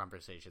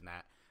conversation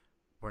that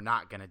we're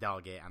not going to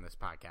delegate on this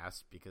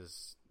podcast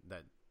because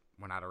that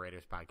we're not a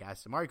Raiders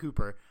podcast. Amari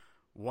Cooper,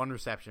 1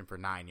 reception for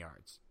 9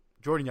 yards.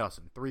 Jordy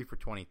Nelson, 3 for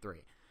 23.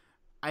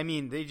 I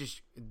mean,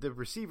 the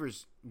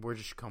receivers were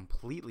just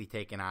completely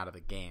taken out of the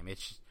game.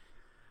 It's just,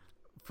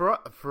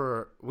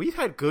 for we've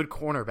had good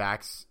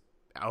cornerbacks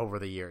over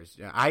the years.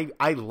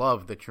 I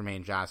love the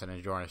Tremaine Johnson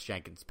and Janoris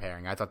Jenkins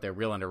pairing. I thought they're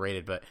real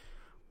underrated, but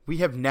we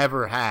have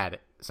never had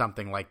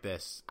something like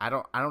this. I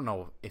don't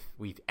know if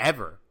we've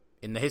ever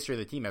in the history of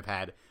the team have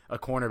had a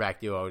cornerback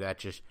duo that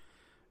just,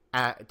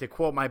 to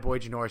quote my boy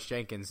Janoris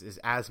Jenkins, is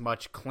as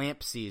much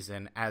clamp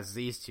season as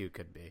these two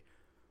could be.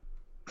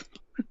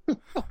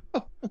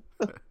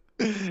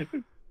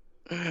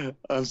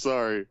 I'm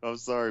sorry,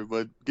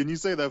 but can you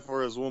say that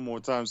for us one more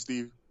time,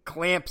 Steve?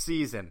 Clamp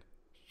season.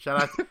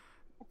 Shout out to,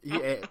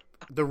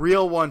 the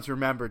real ones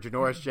remember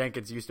Janoris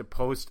Jenkins used to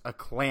post a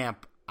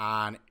clamp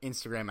on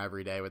Instagram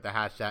every day with the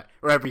hashtag,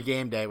 or every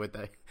game day with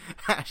the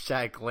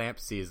hashtag clamp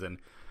season.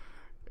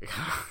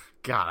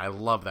 God, I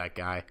love that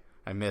guy.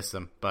 I miss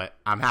him, but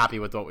I'm happy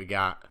with what we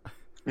got.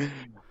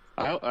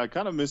 I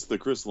kind of miss the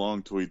Chris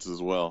Long tweets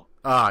as well.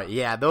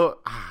 Yeah, though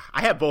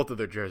I have both of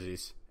their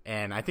jerseys,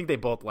 and I think they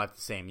both left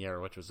the same year,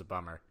 which was a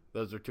bummer.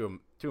 Those are two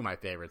of my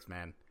favorites,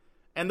 man.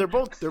 And they're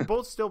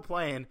both still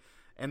playing,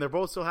 and they're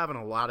both still having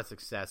a lot of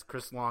success.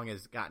 Chris Long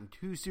has gotten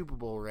 2 Super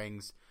Bowl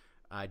rings.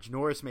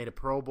 Janoris made a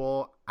Pro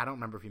Bowl. I don't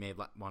remember if he made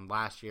one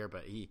last year,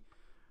 but he's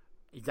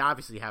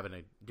obviously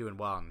doing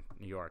well in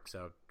New York.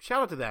 So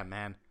shout out to them,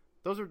 man.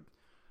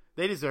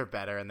 They deserve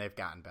better, and they've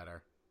gotten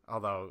better.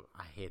 Although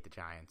I hate the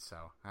Giants, so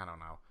I don't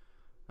know.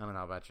 I don't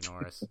know about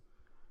Janoris.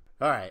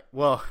 All right,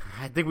 well,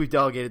 I think we've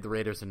delegated the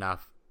Raiders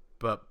enough.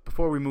 But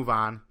before we move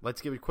on,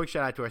 let's give a quick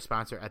shout out to our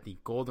sponsor at the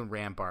Golden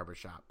Ram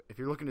Barbershop. If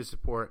you're looking to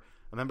support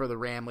a member of the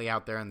Ramley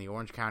out there in the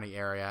Orange County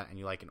area and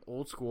you like an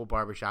old school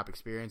barbershop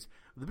experience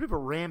with a bit of a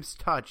Rams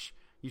touch,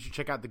 you should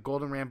check out the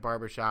Golden Ram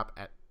Barbershop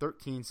at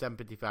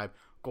 13755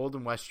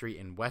 Golden West Street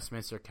in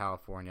Westminster,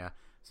 California,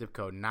 zip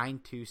code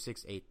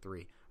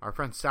 92683. Our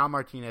friend Sal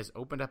Martinez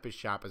opened up his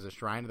shop as a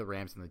shrine to the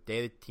Rams on the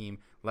day the team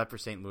left for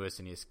St. Louis,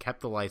 and he has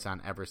kept the lights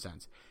on ever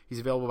since.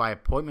 He's available by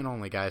appointment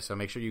only, guys, so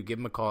make sure you give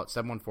him a call at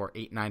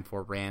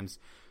 714-894-RAMS.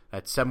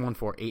 That's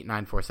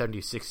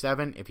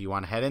 714-894-7267. If you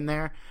want to head in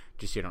there,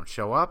 just so you don't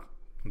show up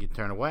and get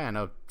turned away. I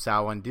know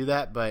Sal wouldn't do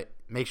that, but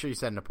make sure you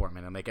set an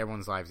appointment. It'll make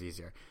everyone's lives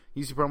easier.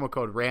 Use the promo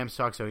code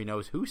RAMSTALK so he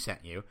knows who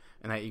sent you,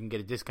 and that you can get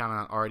a discount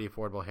on an already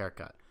affordable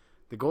haircut.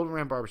 The Golden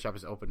Ram Barbershop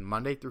is open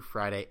Monday through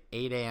Friday,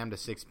 8 a.m. to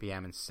 6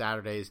 p.m., and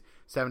Saturdays,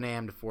 7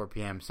 a.m. to 4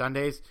 p.m.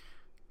 Sundays,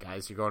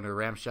 guys, you're going to the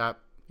Ram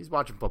shop, he's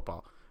watching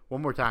football.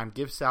 One more time,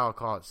 give Sal a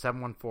call at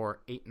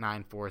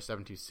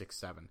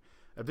 714-894-7267.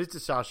 A visit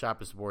to Sal's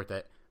shop is worth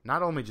it,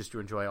 not only just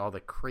to enjoy all the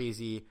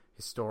crazy,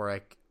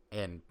 historic,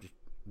 and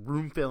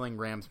room-filling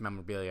Rams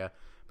memorabilia,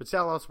 but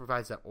Sal also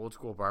provides that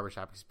old-school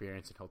barbershop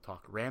experience, and he'll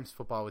talk Rams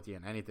football with you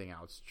and anything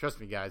else.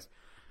 Trust me, guys,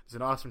 it's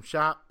an awesome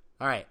shop.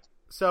 All right.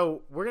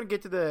 So we're going to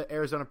get to the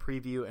Arizona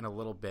preview in a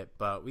little bit,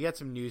 but we got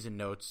some news and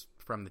notes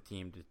from the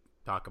team to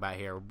talk about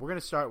here. We're going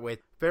to start with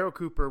Pharoh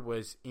Cooper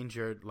was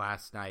injured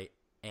last night,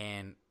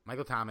 and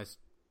Michael Thomas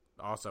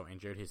also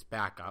injured, his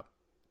backup,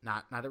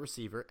 not a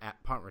receiver,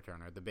 at punt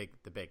returner, the big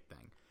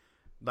thing.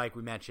 Like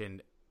we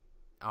mentioned,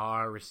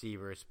 our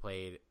receivers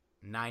played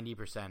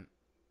 97%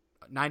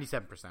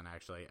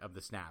 actually of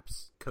the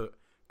snaps,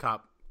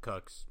 Kupp,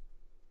 Cooks,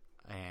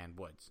 and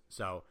Woods.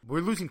 So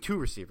we're losing 2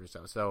 receivers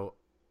though, so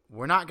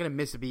we're not going to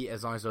miss a beat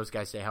as long as those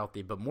guys stay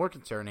healthy, but more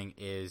concerning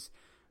is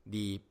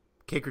the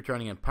kick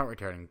returning and punt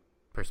returning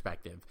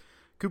perspective.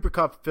 Cooper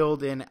Kupp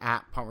filled in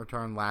at punt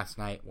return last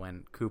night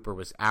when Cooper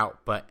was out,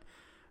 but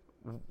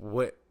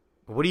what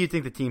do you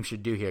think the team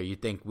should do here? You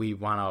think we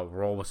want to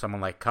roll with someone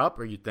like Kupp,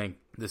 or you think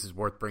this is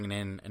worth bringing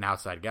in an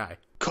outside guy?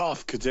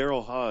 Cough,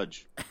 Kadero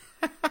Hodge.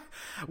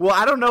 Well,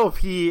 I don't know if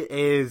he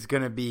is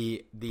going to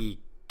be the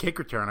kick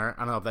returner. I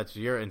don't know if that's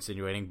what you're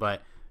insinuating,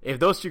 but if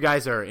those 2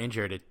 guys are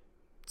injured, it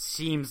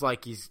seems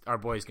like our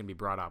boy's going to be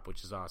brought up,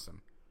 which is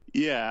awesome.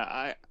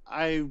 Yeah,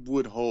 I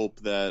would hope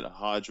that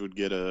Hodge would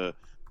get a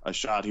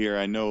shot here.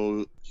 I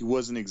know he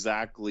wasn't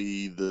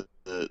exactly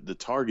the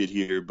target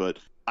here, but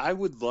I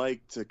would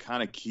like to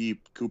kind of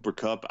keep Cooper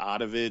Kupp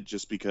out of it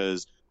just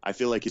because I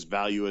feel like his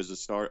value as a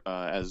start,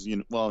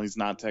 he's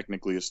not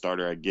technically a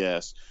starter, I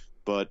guess,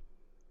 but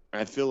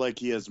I feel like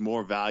he has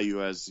more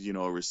value as, a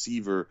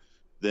receiver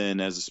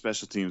than as a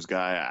special teams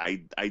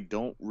guy. I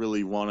don't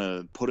really want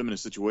to put him in a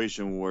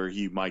situation where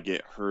he might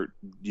get hurt,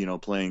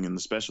 playing in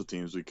the special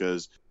teams,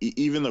 because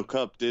even though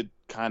Kupp did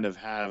kind of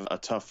have a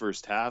tough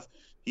first half,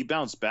 he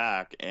bounced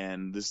back,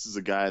 and this is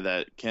a guy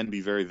that can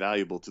be very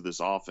valuable to this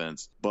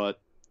offense. But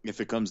if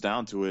it comes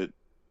down to it,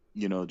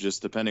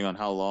 just depending on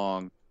how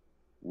long,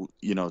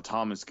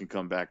 Thomas can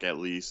come back at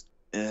least,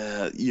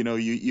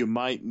 you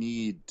might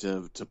need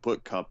to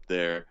put Kupp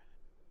there.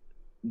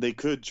 They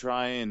could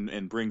try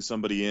and bring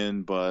somebody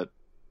in, but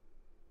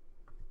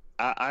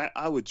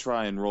I would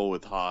try and roll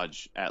with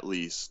Hodge at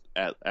least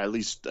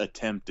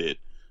attempt it.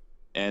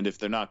 And if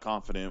they're not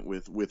confident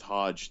with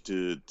Hodge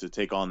to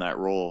take on that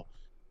role,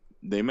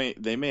 they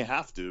may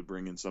have to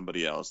bring in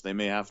somebody else. They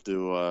may have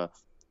to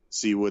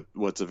see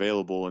what's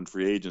available in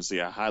free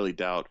agency. I highly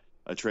doubt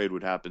a trade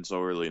would happen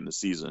so early in the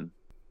season.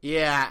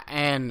 Yeah,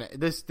 and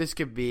this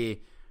could be,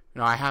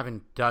 I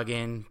haven't dug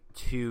in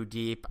too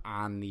deep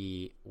on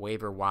the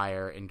waiver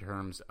wire in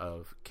terms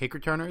of kick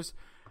returners,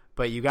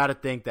 But you got to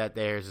think that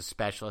there's a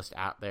specialist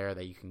out there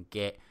that you can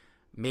get.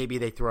 Maybe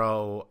they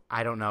throw,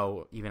 I don't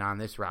know, even on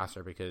this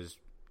roster because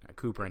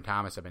Cooper and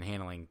Thomas have been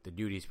handling the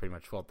duties pretty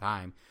much full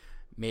time.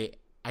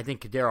 I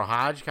think Kadero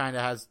Hodge kind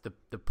of has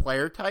the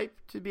player type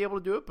to be able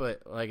to do it,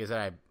 but like I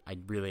said, I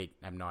really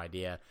have no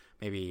idea.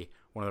 Maybe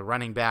one of the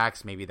running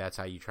backs, maybe that's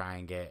how you try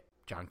and get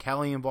John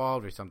Kelly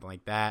involved or something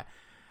like that.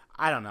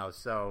 I don't know.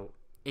 So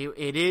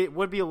it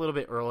would be a little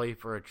bit early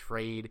for a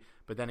trade,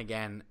 but then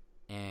again,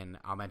 and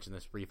I'll mention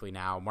this briefly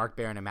now, Mark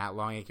Barron and Matt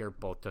Longacre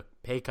both took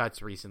pay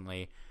cuts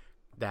recently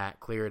that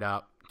cleared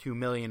up $2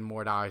 million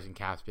more in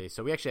cap space.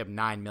 So we actually have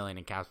 $9 million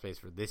in cap space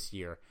for this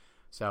year.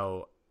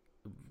 So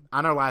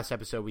on our last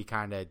episode, we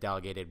kind of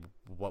delegated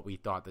what we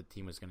thought the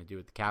team was going to do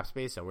with the cap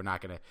space, so we're not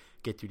going to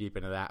get too deep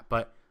into that.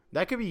 But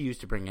that could be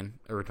used to bring in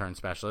a return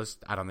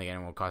specialist. I don't think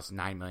anyone will cost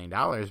 $9 million,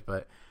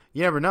 but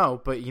you never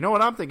know. But you know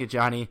what I'm thinking,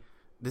 Johnny?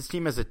 This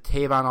team has a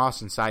Tavon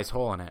Austin-sized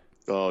hole in it.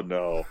 Oh,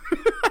 no.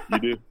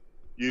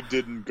 You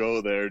didn't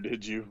go there,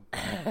 did you?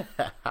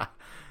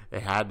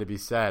 It had to be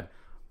said.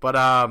 But,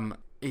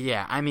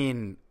 yeah, I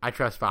mean, I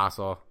trust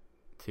Fossil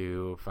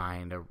to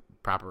find a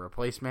proper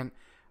replacement.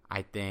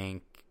 I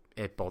think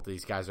if both of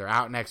these guys are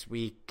out next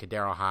week,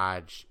 Kadero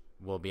Hodge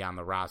will be on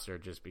the roster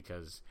just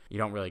because you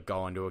don't really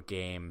go into a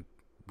game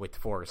with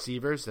 4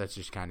 receivers. That's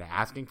just kind of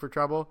asking for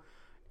trouble.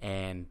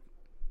 And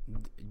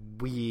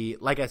we,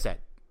 like I said,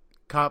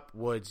 Kupp,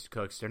 Woods,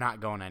 Cooks, they're not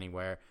going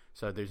anywhere.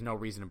 So there's no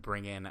reason to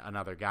bring in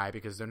another guy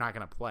because they're not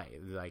going to play.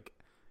 Like,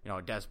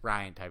 a Des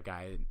Bryant type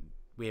guy,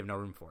 we have no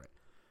room for it.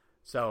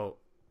 So,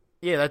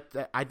 yeah,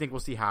 I think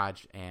we'll see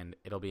Hodge, and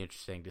it'll be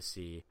interesting to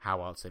see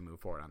how else they move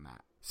forward on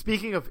that.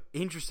 Speaking of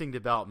interesting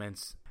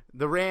developments,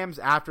 the Rams,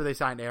 after they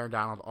signed Aaron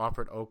Donald,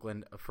 offered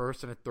Oakland a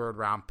first and a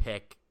third-round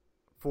pick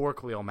for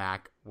Khalil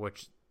Mack,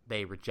 which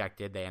they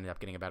rejected. They ended up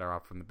getting a better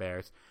offer from the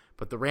Bears.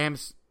 But the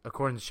Rams,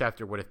 according to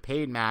Schefter, would have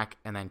paid Mack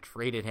and then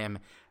traded him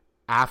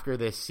after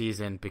this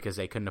season because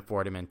they couldn't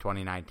afford him in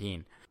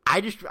 2019.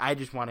 I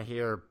just want to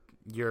hear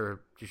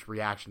your just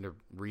reaction to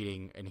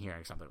reading and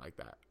hearing something like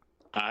that.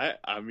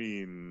 I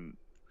mean,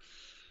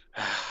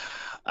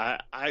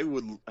 I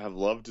would have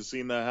loved to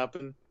seen that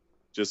happen.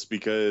 Just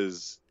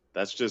because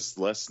that's just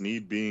Les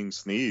Snead being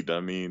Snead. I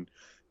mean,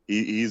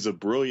 he's a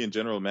brilliant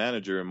general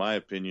manager, in my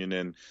opinion.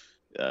 And,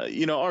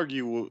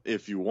 argue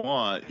if you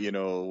want,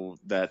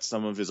 that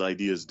some of his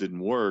ideas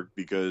didn't work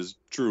because,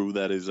 true,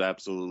 that is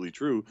absolutely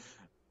true.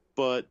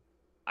 But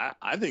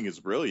I think it's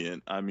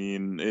brilliant. I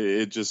mean,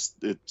 it's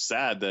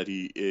sad that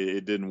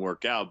it didn't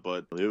work out,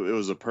 but it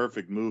was a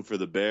perfect move for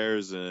the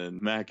Bears.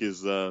 And Mack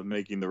is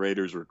making the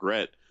Raiders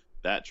regret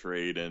that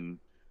trade. And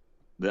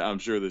I'm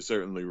sure they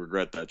certainly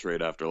regret that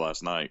trade after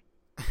last night.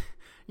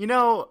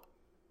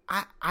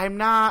 I'm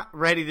not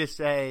ready to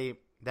say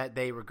that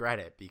they regret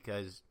it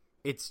because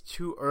it's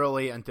too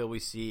early until we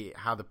see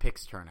how the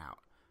picks turn out.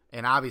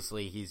 And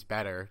obviously he's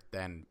better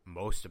than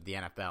most of the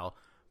NFL,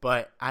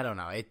 but I don't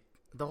know.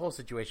 The whole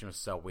situation was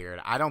so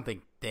weird. I don't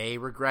think they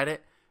regret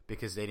it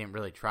because they didn't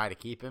really try to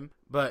keep him,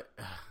 but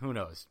who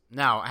knows?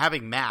 Now,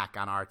 having Mack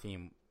on our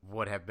team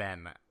would have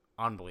been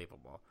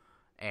unbelievable.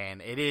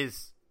 And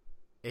it's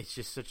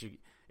just it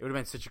would have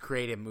been such a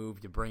creative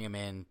move to bring him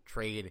in,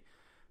 trade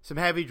some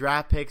heavy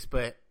draft picks,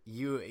 but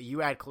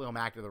you add Khalil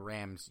Mack to the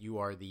Rams, you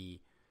are the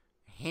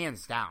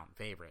hands down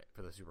favorite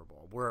for the Super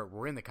Bowl.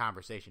 We're in the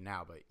conversation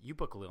now, but you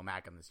put Khalil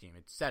Mack on this team,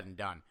 it's said and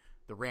done.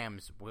 The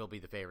Rams will be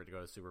the favorite to go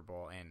to the Super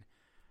Bowl, and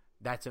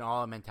that's an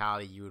all-in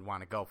mentality you would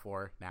want to go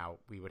for. Now,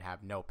 we would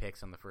have no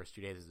picks on the first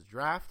 2 days of the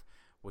draft,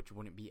 which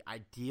wouldn't be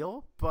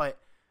ideal, but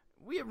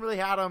we haven't really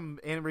had them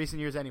in recent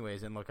years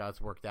anyways, and look how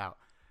it's worked out.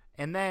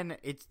 And then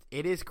it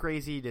is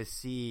crazy to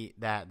see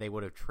that they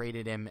would have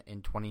traded him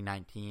in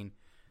 2019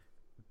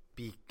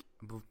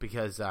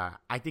 because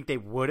I think they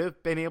would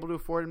have been able to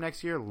afford him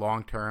next year.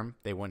 Long term,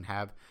 they wouldn't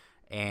have.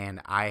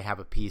 And I have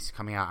a piece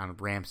coming out on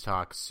Rams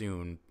Talk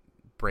soon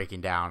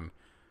breaking down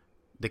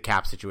the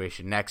cap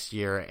situation next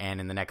year and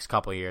in the next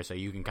couple of years, so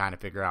you can kind of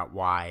figure out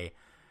why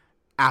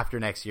after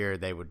next year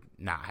they would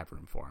not have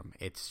room for him.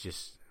 It's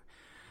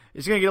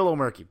going to get a little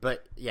murky.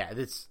 But, yeah,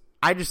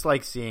 I just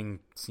like seeing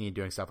Snead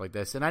doing stuff like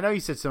this. And I know you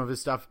said some of his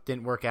stuff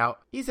didn't work out.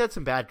 He's had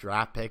some bad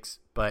draft picks,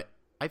 but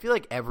I feel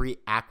like every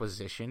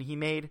acquisition he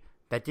made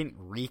that didn't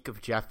reek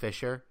of Jeff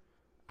Fisher,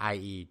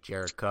 i.e.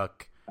 Jared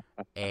Cook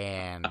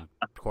and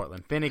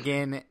Cortland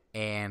Finnegan,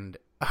 and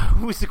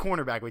who's the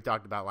cornerback we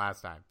talked about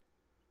last time?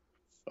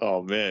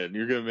 Oh, man,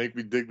 you're going to make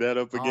me dig that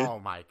up again? Oh,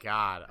 my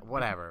God.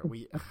 Whatever.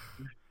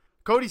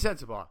 Cody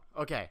Sensabaugh.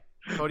 Okay,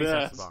 Cody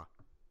Sensabaugh.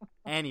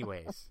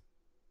 Anyways.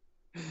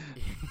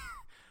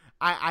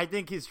 I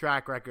think his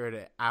track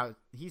record,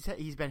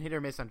 he's been hit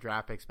or miss on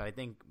draft picks, but I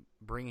think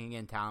bringing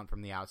in talent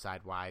from the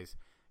outside wise,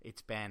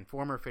 it's been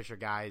former Fisher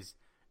guys,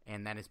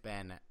 and then it's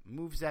been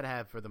moves that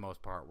have, for the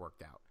most part,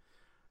 worked out.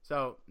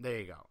 So, there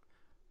you go.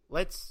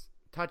 Let's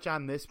touch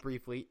on this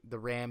briefly. The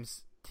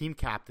Rams team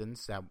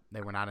captains that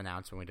they were not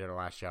announced when we did our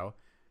last show.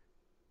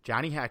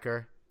 Johnny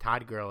Hekker,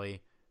 Todd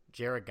Gurley,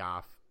 Jared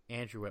Goff,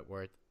 Andrew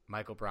Whitworth,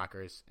 Michael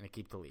Brockers, and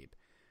Aqib Talib.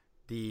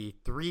 The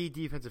 3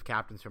 defensive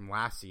captains from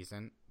last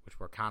season, which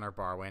were Connor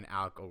Barwin,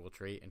 Alec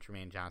Ogletree, and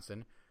Tremaine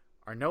Johnson,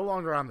 are no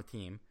longer on the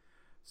team.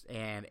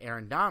 And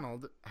Aaron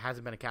Donald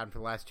hasn't been a captain for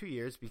the last 2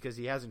 years because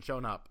he hasn't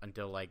shown up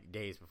until like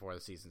days before the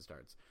season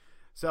starts.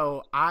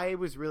 So I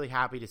was really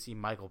happy to see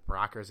Michael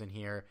Brockers in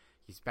here.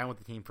 He's been with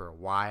the team for a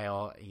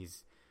while.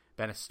 He's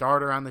been a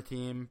starter on the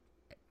team,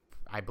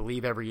 I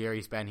believe, every year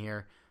he's been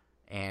here.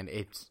 And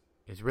it's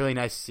really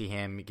nice to see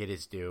him get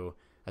his due.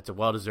 That's a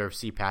well-deserved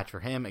C-patch for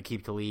him.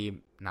 Aqib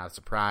Talib, not a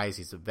surprise.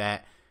 He's a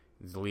vet.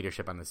 He's the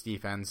leadership on this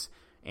defense.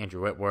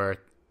 Andrew Whitworth,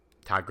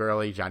 Todd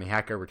Gurley, Johnny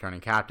Hekker,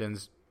 returning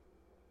captains.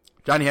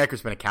 Johnny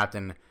Hecker's been a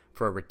captain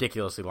for a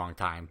ridiculously long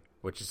time,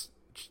 which is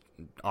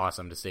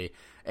awesome to see.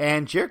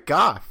 And Jared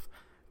Goff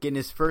getting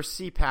his first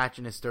C-patch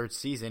in his third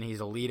season. He's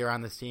a leader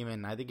on this team,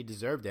 and I think he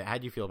deserved it. How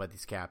do you feel about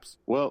these caps?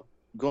 Well,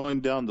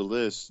 going down the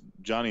list,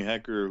 Johnny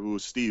Hekker, who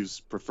was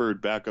Steve's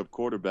preferred backup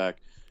quarterback,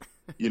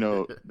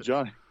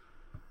 Johnny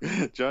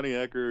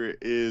Hekker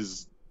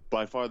is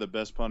by far the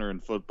best punter in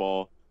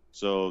football,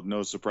 so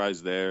no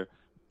surprise there.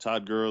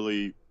 Todd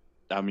Gurley,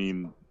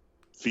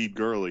 feed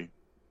Gurley.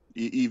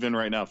 Even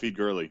right now, feed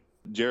Gurley.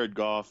 Jared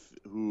Goff,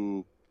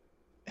 who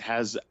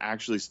has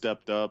actually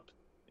stepped up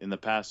in the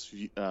past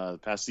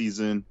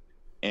season,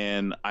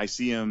 and I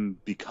see him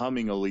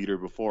becoming a leader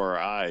before our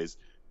eyes,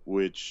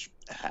 which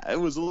it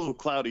was a little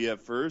cloudy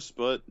at first,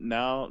 but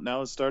now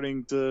it's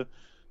starting to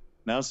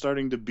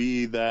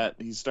be that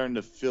he's starting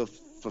to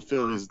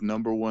fulfill his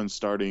number one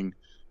starting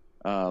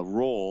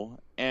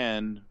role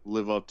and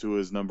live up to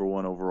his number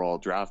one overall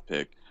draft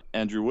pick.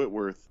 Andrew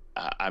Whitworth,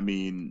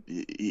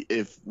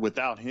 if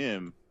without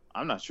him,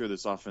 I'm not sure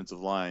this offensive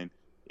line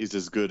is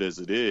as good as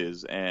it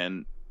is,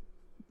 and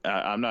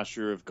I'm not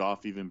sure if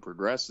Goff even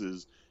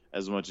progresses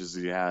as much as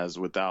he has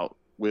without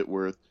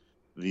Whitworth.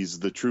 He's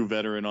the true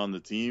veteran on the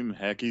team.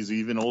 Heck, he's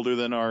even older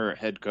than our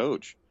head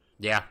coach.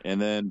 Yeah. And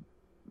then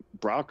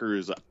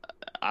Brockers,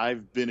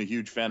 I've been a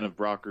huge fan of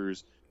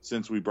Brockers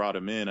since we brought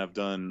him in. I've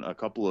done a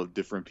couple of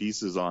different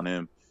pieces on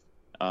him.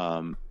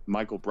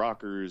 Michael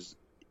Brockers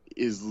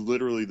is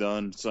literally the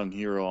unsung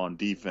hero on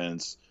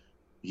defense.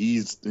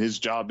 His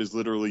job is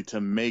literally to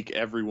make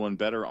everyone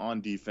better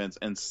on defense,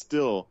 and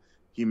still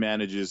he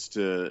manages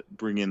to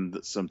bring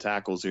in some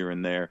tackles here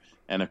and there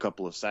and a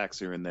couple of sacks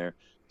here and there.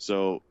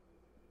 So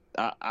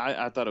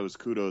I thought it was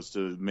kudos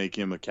to make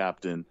him a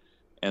captain.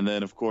 And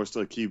then, of course,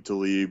 Aqib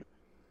Talib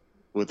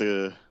with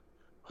a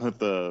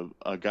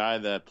guy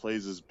that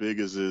plays as big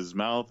as his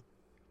mouth.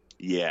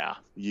 Yeah,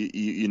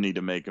 you need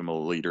to make him a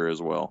leader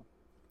as well.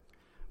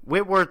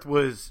 Whitworth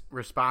was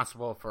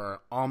responsible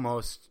for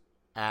almost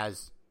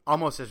as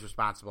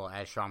responsible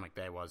as Sean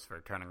McVay was for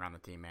turning around the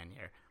team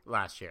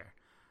last year.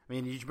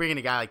 You bring in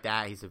a guy like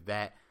that, he's a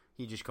vet.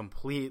 He just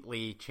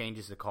completely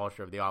changes the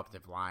culture of the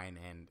offensive line,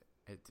 and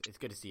it's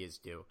good to see his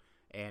due.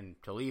 And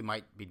Talib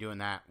might be doing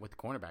that with the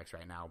cornerbacks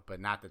right now, but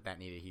not that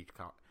needed a huge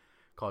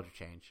culture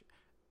change.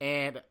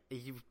 And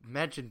you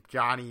mentioned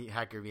Johnny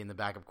Hekker being the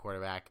backup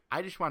quarterback.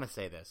 I just want to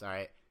say this, all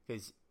right?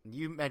 Because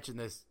you mentioned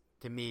this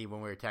to me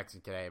when we were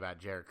texting today about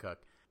Jared Cook.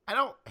 I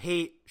don't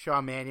hate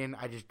Sean Mannion.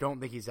 I just don't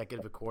think he's that good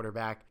of a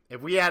quarterback.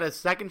 If we had a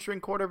second-string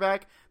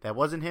quarterback that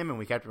wasn't him and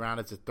we kept him around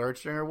as a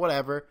third-string or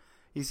whatever,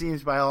 he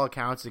seems by all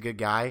accounts a good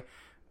guy,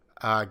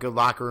 good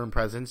locker room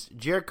presence.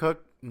 Jared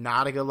Cook,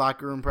 not a good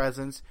locker room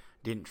presence,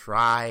 didn't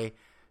try.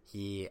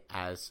 He,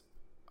 as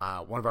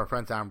one of our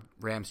friends on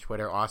Rams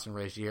Twitter, Austin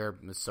Regier,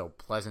 was so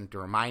pleasant to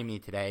remind me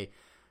today,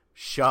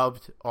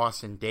 shoved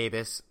Austin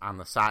Davis on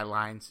the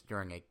sidelines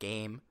during a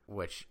game,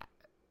 which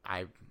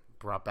I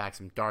brought back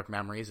some dark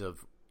memories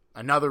of.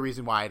 Another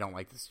reason why I don't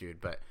like this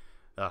dude, but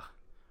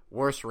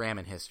worst Ram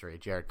in history,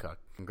 Jared Cook.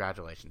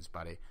 Congratulations,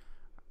 buddy.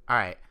 All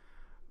right.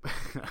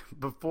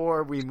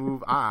 Before we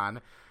move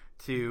on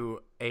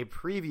to a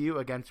preview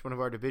against one of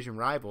our division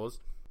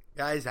rivals,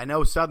 guys, I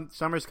know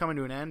summer's coming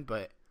to an end,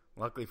 but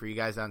luckily for you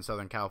guys out in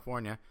Southern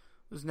California,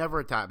 there's never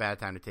a bad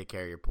time to take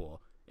care of your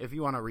pool. If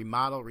you want to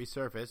remodel,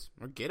 resurface,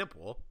 or get a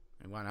pool,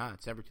 and why not?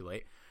 It's never too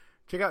late.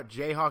 Check out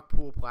Jayhawk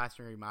Pool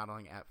Plastering and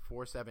Remodeling at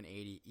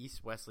 4780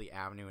 East Wesley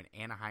Avenue in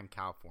Anaheim,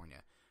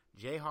 California.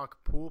 Jayhawk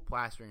Pool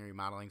Plastering and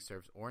Remodeling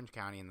serves Orange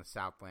County in the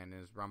Southland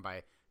and is run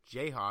by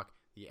Jayhawk,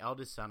 the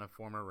eldest son of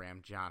former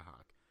Ram John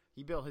Hawk.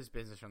 He built his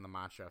business from the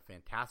mantra of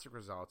fantastic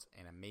results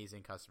and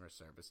amazing customer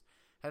service.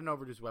 Head on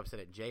over to his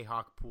website at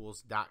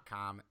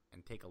jayhawkpools.com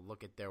and take a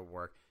look at their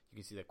work. You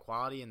can see the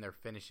quality in their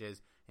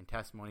finishes and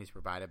testimonies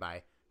provided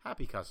by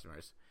happy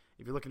customers.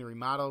 If you're looking to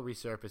remodel,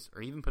 resurface,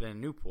 or even put in a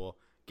new pool,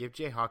 give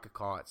Jayhawk a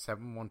call at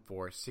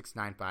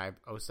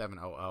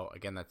 714-695-0700.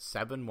 Again, that's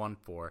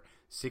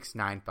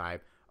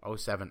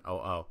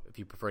 714-695-0700. If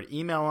you prefer to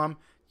email them,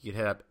 you can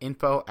hit up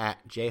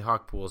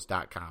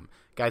info@jayhawkpools.com.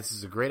 Guys, this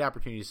is a great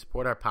opportunity to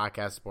support our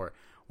podcast, support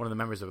one of the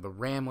members of the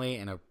Ramley,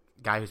 and a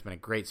guy who's been a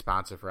great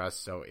sponsor for us.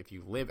 So if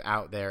you live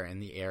out there in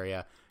the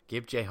area,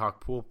 give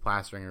Jayhawk Pool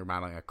Plastering and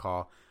Remodeling a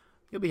call.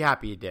 You'll be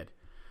happy you did.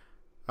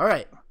 All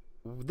right.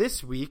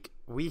 This week,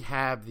 we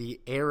have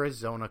the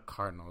Arizona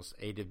Cardinals,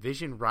 a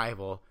division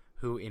rival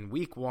who in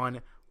week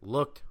one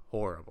looked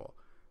horrible.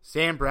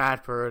 Sam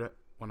Bradford,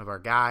 one of our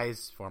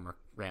guys, former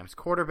Rams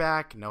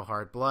quarterback, no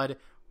hard blood,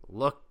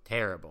 looked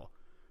terrible.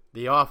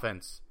 The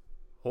offense,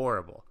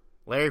 horrible.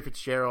 Larry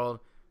Fitzgerald,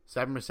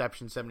 7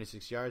 receptions,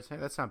 76 yards. Hey,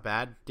 that's not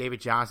bad.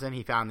 David Johnson,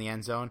 he found the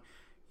end zone.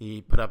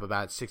 He put up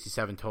about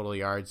 67 total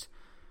yards.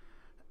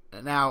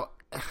 Now,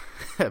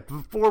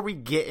 before we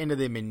get into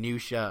the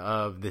minutia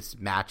of this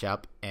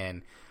matchup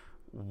and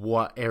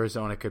what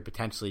Arizona could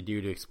potentially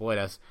do to exploit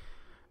us,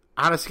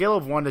 on a scale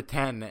of 1 to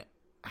 10,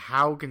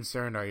 how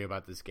concerned are you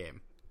about this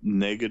game?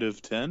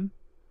 -10?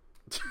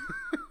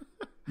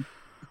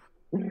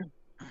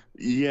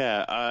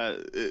 Yeah.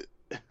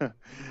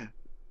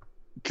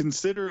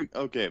 Considering,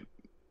 okay,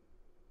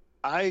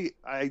 I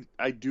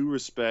do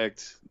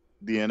respect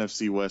the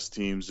NFC West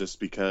teams just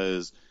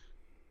because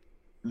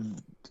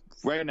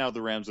right now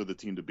the Rams are the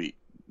team to beat.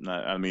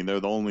 I mean, they're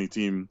the only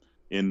team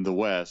in the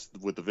West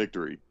with the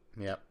victory.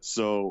 Yep.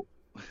 So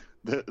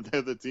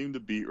they're the team to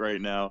beat right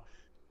now.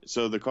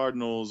 So the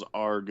Cardinals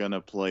are going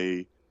to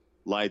play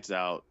lights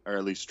out, or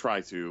at least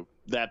try to.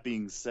 That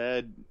being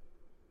said,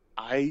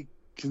 I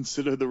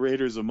consider the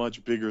Raiders a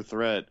much bigger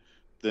threat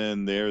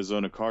than the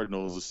Arizona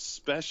Cardinals,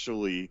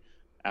 especially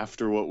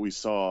after what we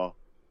saw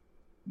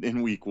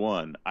in week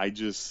 1.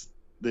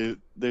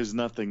 There's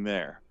nothing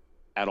there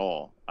at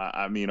all.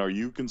 I mean, are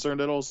you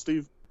concerned at all,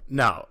 Steve?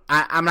 No,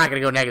 I'm not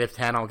going to go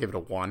 -10. I'll give it a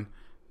 1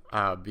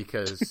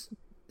 because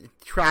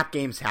trap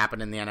games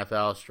happen in the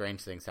NFL.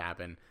 Strange things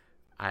happen.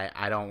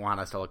 I don't want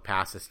us to look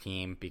past this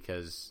team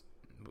because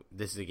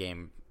this is a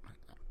game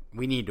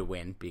we need to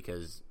win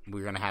because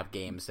we're going to have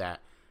games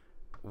that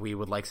we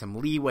would like some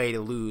leeway to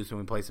lose when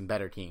we play some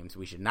better teams.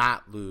 We should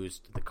not lose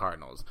to the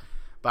Cardinals.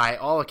 By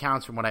all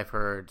accounts, from what I've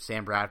heard,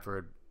 Sam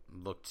Bradford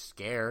looked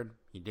scared.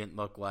 He didn't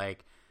look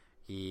like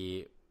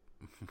he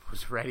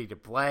was ready to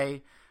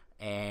play.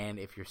 And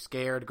if you're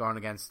scared going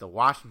against the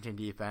Washington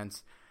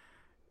defense,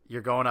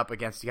 you're going up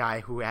against a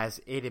guy who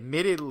has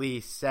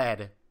admittedly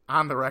said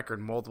on the record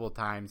multiple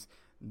times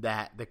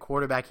that the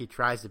quarterback he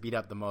tries to beat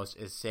up the most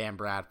is Sam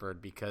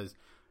Bradford because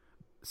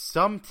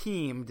some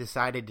team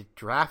decided to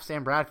draft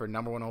Sam Bradford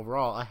 #1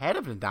 overall ahead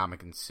of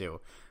Ndamukong Suh.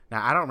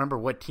 Now, I don't remember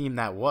what team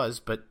that was,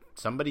 but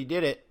somebody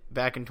did it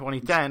back in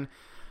 2010,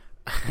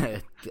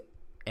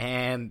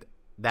 and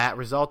that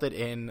resulted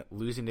in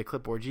losing to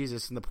Clipboard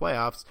Jesus in the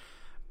playoffs.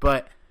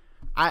 But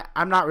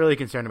I'm not really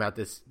concerned about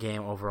this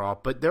game overall,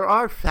 but there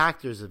are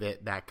factors of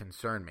it that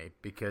concern me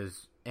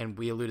because, and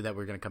we alluded that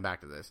we're going to come back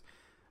to this,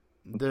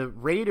 the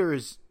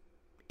Raiders,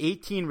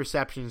 18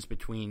 receptions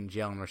between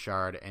Jalen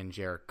Richard and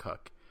Jared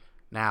Cook.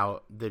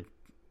 Now, the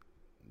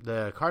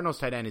Cardinals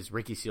tight end is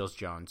Ricky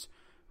Seals-Jones,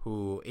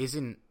 who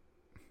isn't,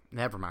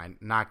 never mind,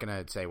 not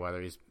going to say whether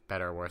he's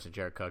better or worse than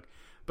Jared Cook,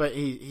 but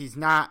he's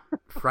not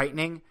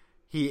frightening.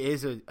 He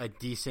is a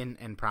decent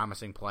and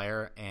promising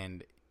player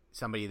and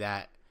somebody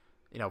that,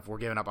 you know, if we're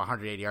giving up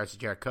 180 yards to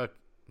Jared Cook,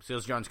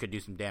 Seals-Jones could do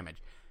some damage.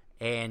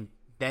 And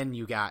then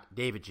you got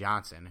David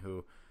Johnson,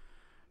 who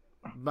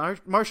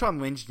Marshawn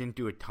Lynch didn't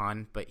do a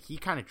ton, but he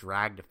kind of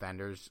dragged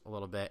defenders a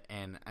little bit.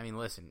 And, I mean,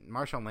 listen,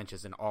 Marshawn Lynch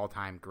is an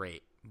all-time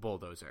great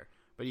bulldozer,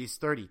 but he's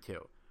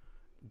 32.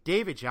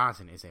 David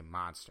Johnson is a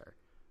monster.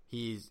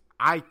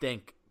 I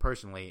think,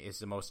 personally, is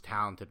the most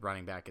talented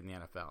running back in the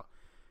NFL.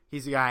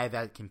 He's a guy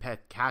that can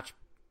catch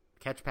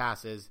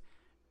passes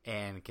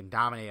and can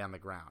dominate on the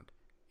ground.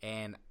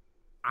 And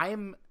I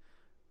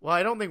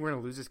don't think we're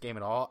going to lose this game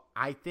at all.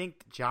 I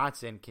think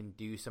Johnson can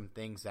do some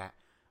things that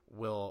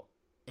will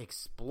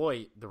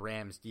exploit the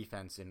Rams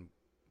defense in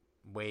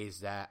ways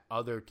that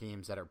other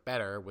teams that are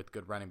better with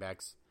good running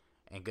backs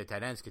and good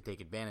tight ends could take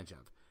advantage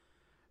of.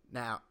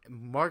 Now,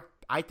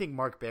 I think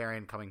Mark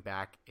Barron coming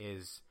back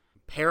is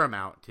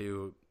paramount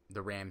to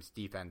the Rams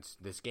defense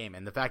this game.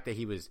 And the fact that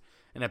he ended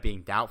up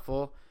being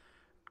doubtful,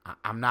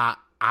 I'm not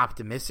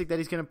optimistic that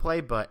he's going to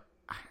play, but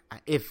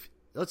if,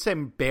 let's say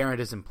Barron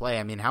doesn't play,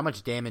 I mean, how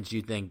much damage do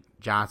you think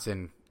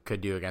Johnson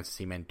could do against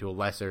the team and to a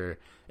lesser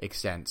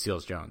extent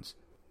Seals-Jones?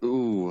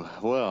 Ooh,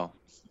 well,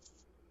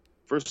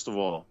 first of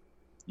all,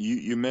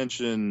 you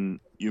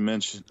mentioned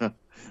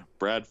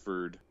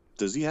Bradford.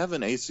 Does he have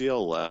an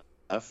ACL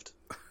left?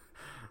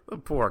 The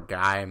poor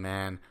guy,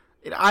 man.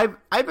 I've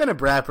been a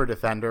Bradford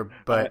defender,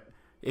 but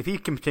if he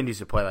continues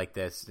to play like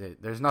this,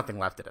 there's nothing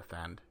left to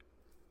defend.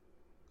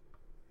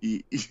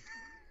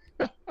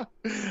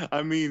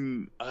 I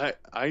mean,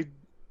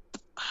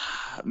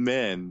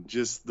 man,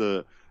 just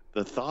the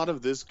thought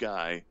of this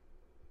guy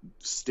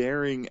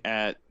staring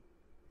at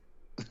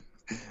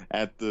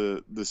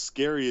the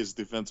scariest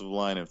defensive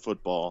line in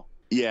football.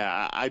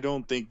 Yeah, I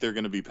don't think they're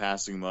going to be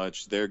passing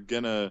much. They're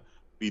going to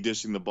be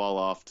dishing the ball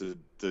off to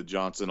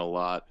Johnson a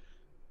lot.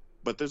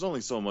 But there's only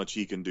so much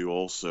he can do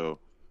also.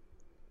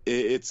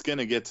 It's going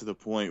to get to the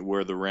point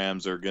where the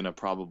Rams are going to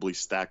probably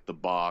stack the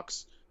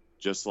box,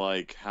 just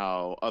like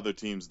how other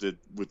teams did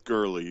with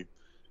Gurley.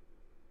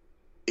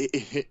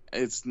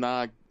 It's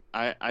not.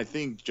 I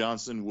think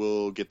Johnson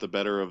will get the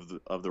better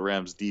of the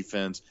Rams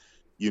defense,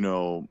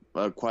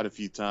 quite a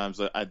few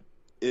times.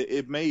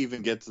 It may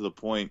even get to the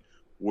point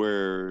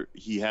where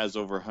he has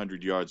over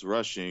 100 yards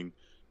rushing.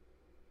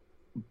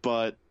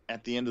 But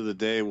at the end of the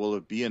day, will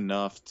it be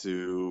enough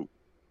to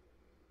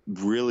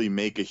really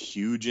make a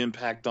huge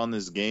impact on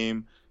this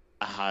game,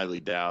 I highly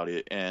doubt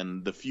it.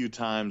 And the few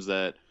times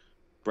that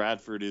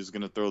Bradford is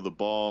going to throw the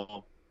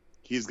ball,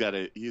 he's got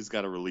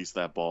to release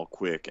that ball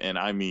quick, and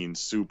I mean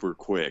super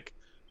quick.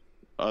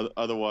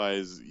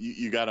 Otherwise,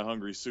 you got a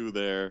hungry Sue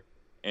there,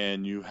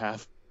 and you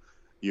have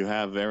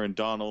Aaron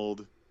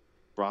Donald,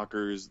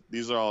 Brockers.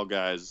 These are all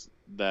guys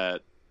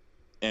that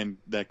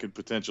could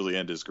potentially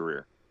end his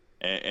career,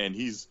 and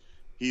he's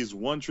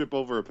one trip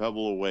over a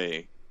pebble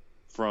away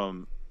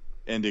from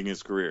ending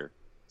his career.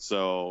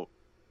 So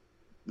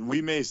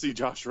we may see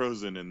Josh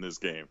Rosen in this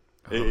game.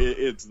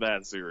 It's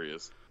that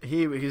serious.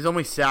 He's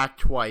only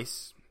sacked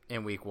twice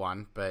in week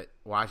 1, but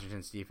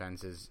Washington's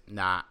defense is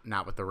not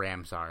what the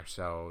Rams are,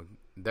 so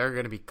they're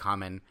going to be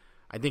coming.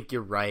 I think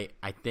you're right.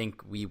 I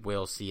think we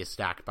will see a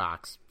stacked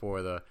box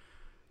for the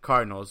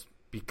Cardinals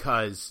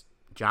because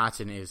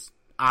Johnson is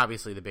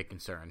obviously the big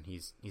concern.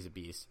 He's a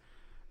beast.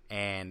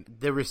 And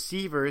the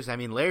receivers, I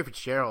mean, Larry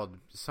Fitzgerald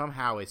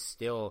somehow is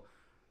still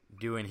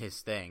doing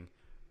his thing.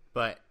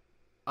 But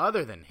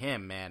other than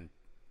him, man,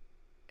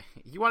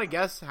 you want to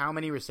guess how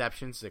many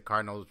receptions the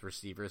Cardinals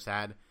receivers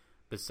had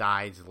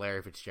besides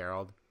Larry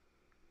Fitzgerald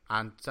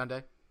on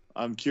Sunday?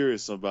 I'm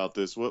curious about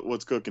this.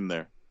 What's cooking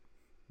there?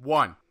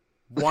 One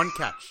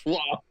catch.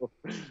 Wow.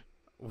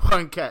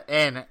 One catch.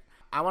 And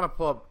I want to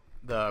pull up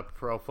the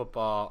Pro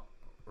Football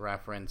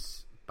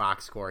Reference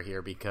box score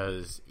here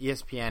because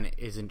ESPN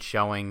isn't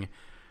showing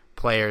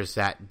players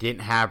that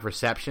didn't have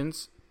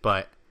receptions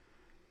but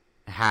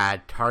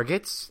had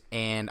targets,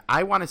 and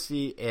I want to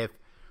see if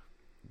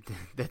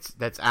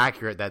that's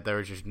accurate, that there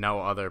was just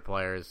no other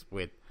players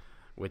with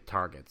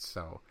targets.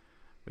 So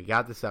we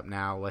got this up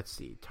now. Let's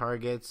see.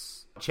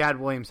 Targets. Chad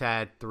Williams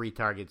had 3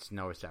 targets,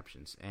 no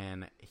receptions,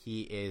 and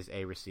he is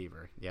a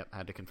receiver. Yep,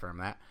 had to confirm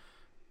that.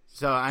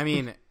 So, I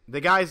mean,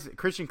 the guys,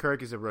 Christian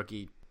Kirk is a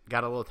rookie,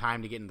 got a little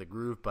time to get in the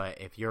groove, but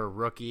if you're a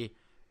rookie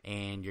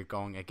and you're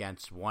going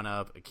against one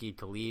of Aqib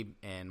Talib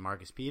and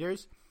Marcus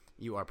Peters,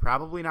 you are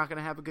probably not going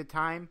to have a good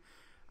time.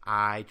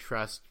 I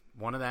trust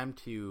one of them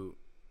to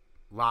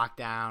lock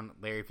down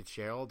Larry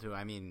Fitzgerald, who,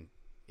 I mean,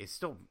 is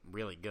still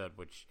really good,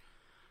 which,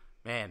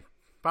 man,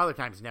 Father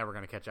Time's never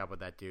going to catch up with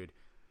that dude.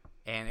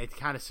 And it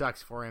kind of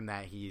sucks for him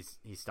that he's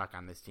stuck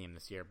on this team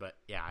this year. But,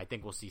 yeah, I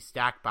think we'll see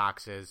stacked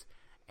boxes,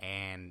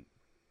 and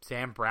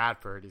Sam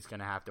Bradford is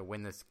going to have to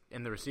win this,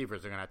 and the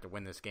receivers are going to have to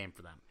win this game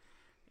for them.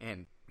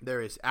 And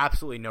there is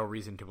absolutely no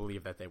reason to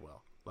believe that they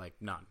will. Like,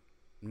 none.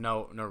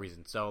 No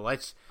reason. So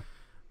let's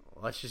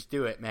just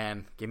do it,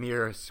 man. Give me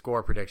your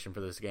score prediction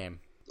for this game.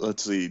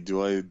 Let's see.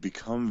 Do I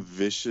become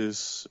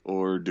vicious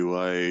or do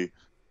I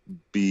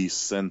be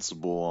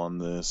sensible on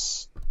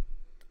this?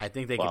 I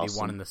think they could be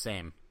one and the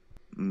same.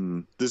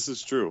 This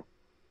is true.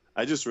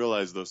 I just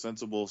realized, though,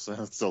 sensible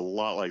sounds a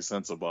lot like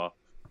Sensabaugh.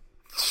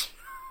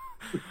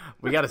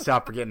 We got to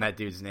stop forgetting that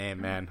dude's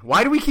name, man.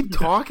 Why do we keep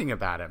talking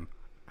about him?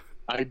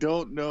 I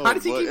don't know. How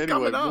does he keep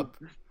coming up?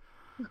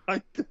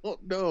 I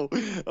don't know.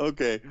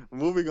 Okay,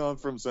 moving on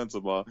from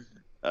Sensabaugh.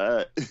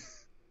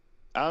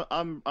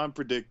 I'm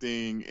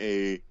predicting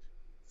a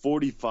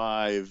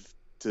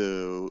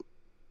 45-10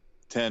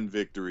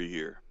 victory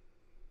here.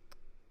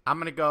 I'm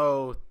gonna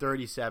go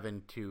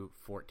 37-14,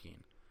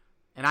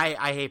 and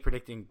I hate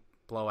predicting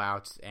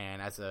blowouts.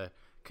 And as a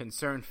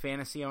concerned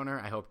fantasy owner,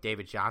 I hope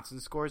David Johnson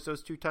scores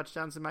those 2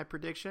 touchdowns in my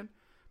prediction,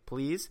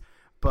 please.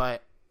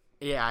 But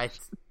yeah,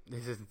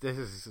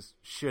 this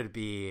should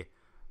be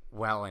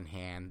well in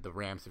hand. The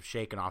Rams have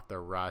shaken off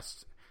their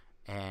rust,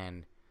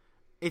 and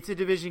it's a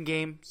division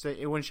game, so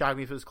it wouldn't shock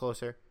me if it was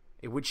closer.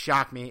 It would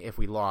shock me if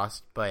we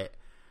lost, but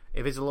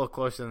if it's a little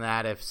closer than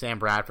that, if Sam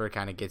Bradford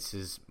kind of gets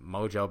his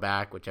mojo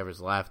back, whichever's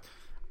left,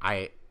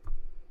 I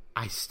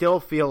still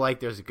feel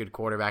like there's a good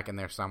quarterback in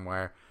there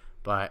somewhere.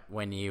 But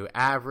when you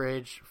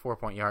average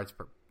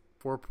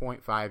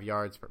 4.5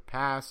 yards per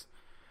pass,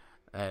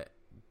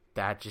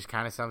 that just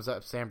kind of sums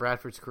up Sam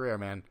Bradford's career,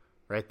 man.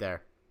 Right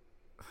there.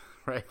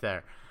 Right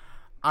there.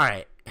 All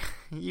right.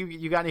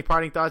 You got any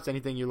parting thoughts?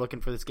 Anything you're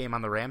looking for this game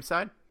on the Rams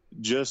side?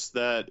 Just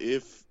that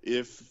if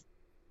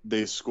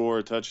they score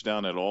a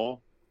touchdown at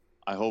all,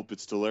 I hope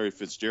it's to Larry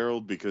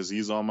Fitzgerald because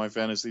he's on my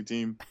fantasy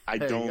team. I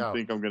don't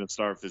think I'm going to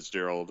start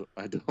Fitzgerald.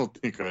 I don't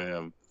think I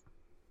am.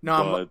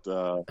 No,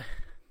 but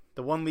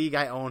the one league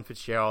I own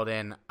Fitzgerald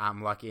in,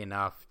 I'm lucky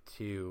enough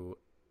to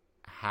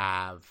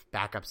have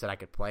backups that I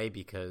could play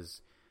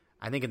because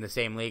I think in the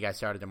same league I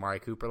started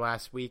Amari Cooper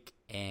last week,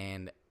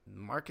 and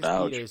Marcus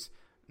Peters,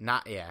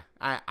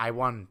 I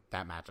won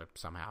that matchup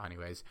somehow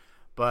anyways.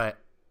 But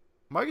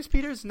Marcus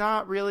Peters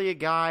not really a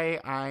guy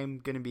I'm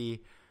going to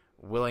be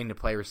willing to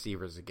play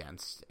receivers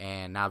against.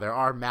 And now there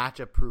are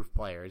matchup-proof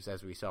players,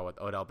 as we saw with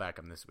Odell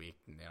Beckham this week.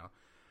 You know,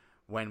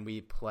 when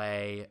we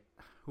play,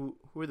 who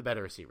are the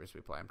better receivers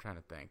we play? I'm trying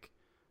to think.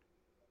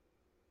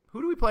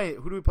 Who do we play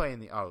in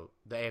the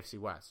AFC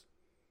West?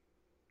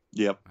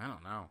 Yep. I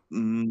don't know.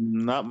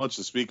 Not much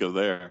to speak of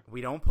there.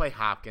 We don't play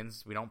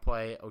Hopkins. We don't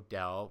play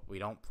Odell. We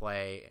don't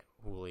play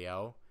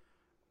Julio.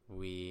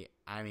 We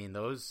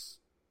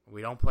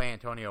don't play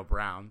Antonio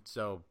Brown.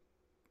 So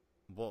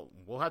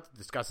we'll have to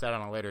discuss that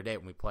on a later date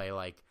when we play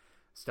like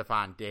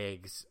Stephon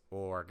Diggs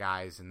or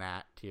guys in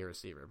that tier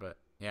receiver. But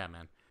yeah,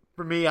 man.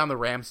 For me on the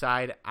Rams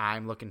side,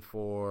 I'm looking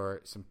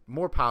for some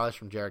more polish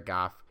from Jared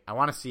Goff. I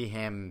want to see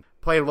him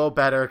play a little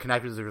better,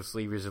 connect with the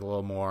receivers a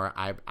little more.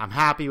 I'm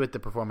happy with the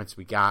performance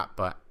we got,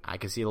 but I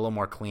can see it a little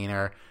more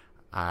cleaner.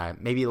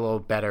 Maybe a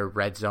little better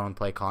red zone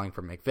play calling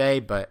from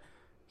McVay, but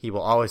he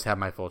will always have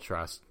my full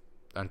trust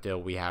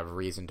until we have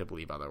reason to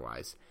believe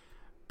otherwise.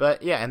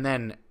 But yeah, and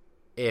then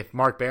if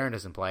Mark Barron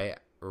doesn't play, I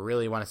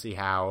really want to see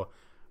how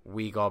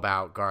we go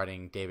about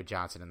guarding David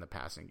Johnson in the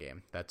passing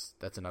game. That's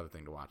another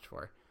thing to watch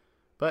for.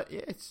 But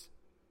yeah,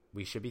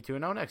 we should be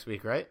 2-0 next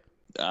week, right?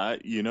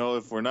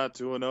 If we're not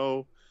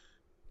 2-0,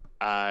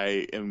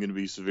 I am going to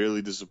be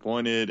severely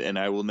disappointed, and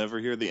I will never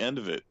hear the end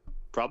of it.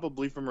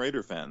 Probably from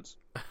Raider fans.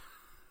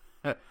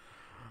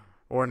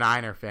 Or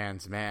Niner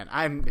fans, man.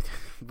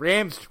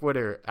 Rams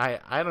Twitter,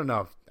 I don't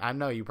know. I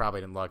know you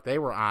probably didn't look. They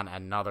were on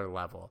another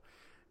level,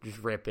 just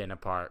ripping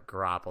apart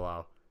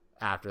Garoppolo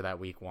after that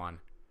week 1.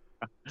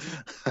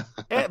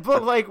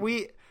 But like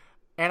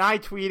I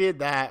tweeted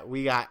that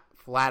we got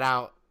flat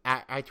out.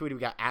 I tweeted we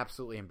got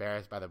absolutely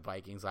embarrassed by the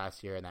Vikings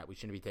last year and that we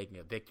shouldn't be taking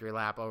a victory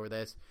lap over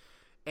this.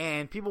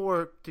 And people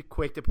were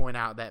quick to point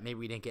out that maybe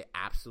we didn't get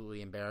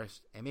absolutely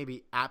embarrassed, and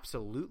maybe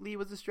absolutely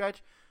was a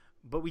stretch,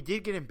 but we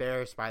did get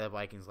embarrassed by the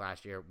Vikings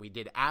last year. We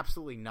did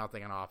absolutely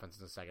nothing on offense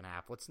in the second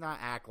half. Let's not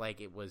act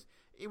like it was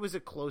a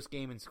close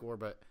game in score,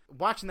 but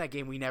watching that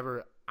game,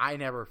 I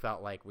never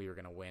felt like we were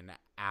going to win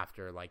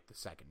after like the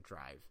second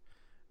drive.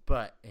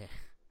 But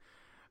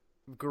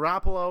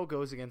Garoppolo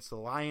goes against the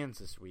Lions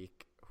this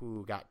week,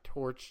 who got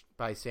torched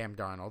by Sam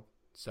Darnold.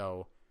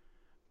 So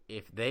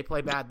if they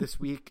play bad this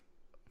week,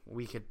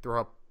 we could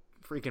throw a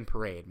freaking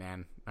parade,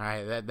 man. All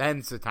right,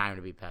 then's the time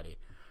to be petty.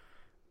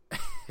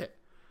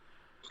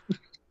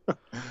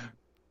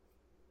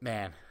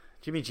 Man,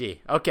 Jimmy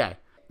G. Okay,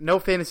 no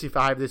Fantasy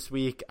 5 this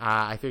week.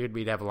 I figured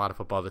we'd have a lot of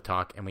football to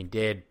talk, and we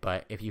did.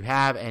 But if you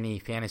have any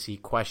fantasy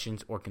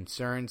questions or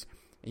concerns,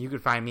 you can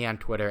find me on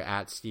Twitter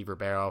at Steve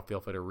Ribeiro. Feel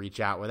free to reach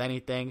out with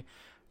anything.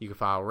 You can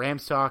follow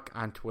Rams Talk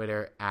on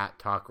Twitter at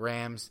Talk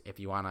Rams. If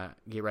you want to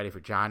get ready for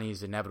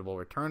Johnny's inevitable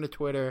return to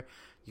Twitter,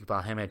 you can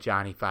follow him at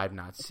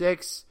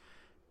Johnny506.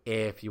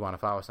 If you want to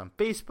follow us on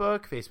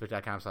Facebook,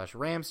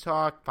 facebook.com/Rams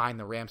Talk. Find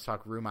the Rams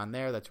Talk room on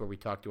there. That's where we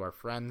talk to our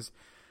friends.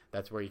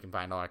 That's where you can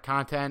find all our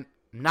content.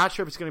 I'm not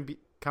sure if it's going to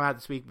come out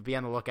this week, but be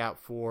on the lookout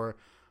for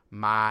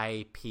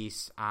my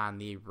piece on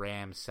the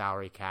Rams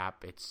salary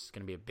cap. It's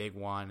going to be a big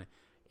one.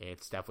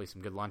 It's definitely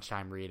some good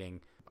lunchtime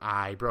reading.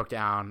 I broke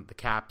down the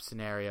cap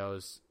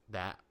scenarios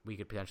that we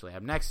could potentially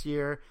have next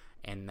year,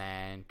 and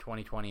then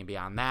 2020 and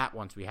beyond that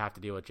once we have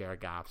to deal with Jared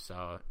Goff.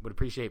 So would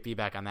appreciate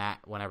feedback on that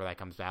whenever that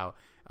comes out.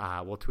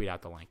 We'll tweet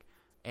out the link.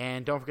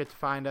 And don't forget to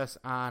find us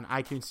on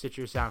iTunes,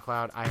 Stitcher,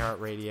 SoundCloud,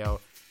 iHeartRadio,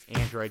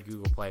 Android,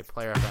 Google Play,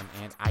 Player FM,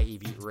 and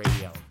IEB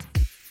Radio.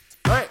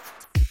 All right.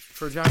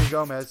 For Johnny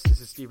Gomez, this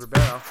is Steve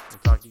Ribeiro. We'll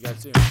talk to you guys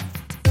soon.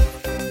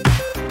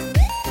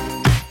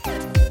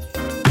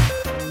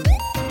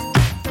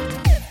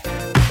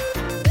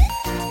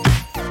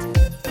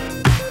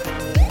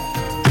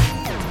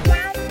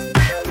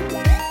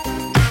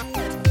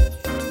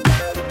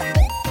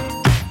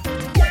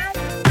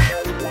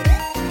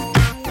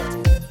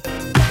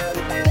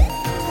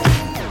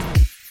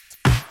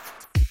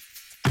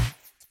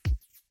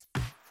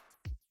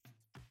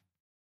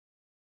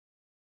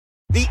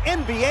 The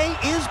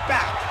NBA is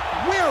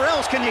back. Where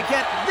else can you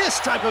get this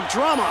type of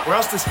drama? Where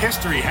else does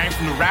history hang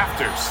from the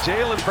rafters?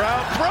 Jaylen Brown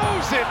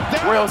throws it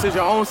down. Where else is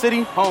your own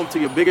city home to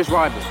your biggest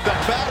rival? The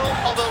battle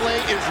of the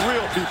lane is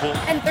real, people.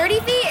 And 30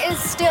 feet is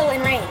still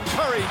in range.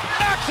 Curry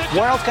knocks it.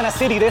 Where else can a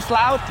city this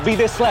loud be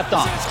this slept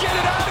on? Let's get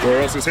it out of here.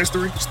 Where else is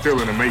history still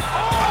in the making?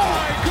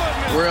 Oh, my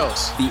goodness. Where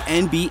else? The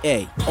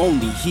NBA,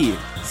 only here.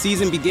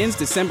 Season begins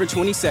December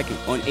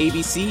 22nd on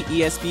ABC,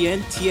 ESPN,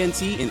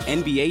 TNT, and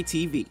NBA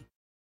TV.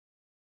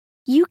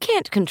 You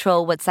can't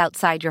control what's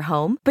outside your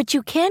home, but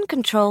you can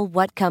control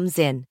what comes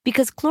in.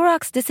 Because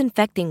Clorox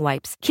disinfecting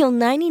wipes kill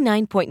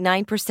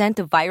 99.9%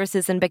 of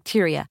viruses and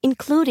bacteria,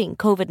 including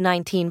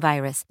COVID-19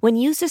 virus, when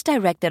used as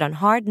directed on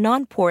hard,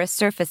 non-porous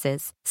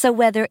surfaces. So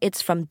whether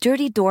it's from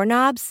dirty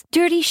doorknobs,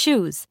 dirty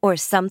shoes, or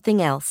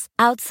something else,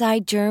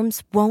 outside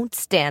germs won't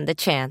stand a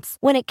chance.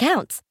 When it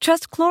counts,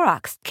 trust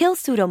Clorox. Kill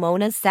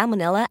Pseudomonas,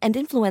 Salmonella, and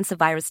influenza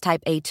virus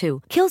type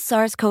A2. Kill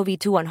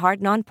SARS-CoV-2 on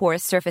hard,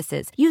 non-porous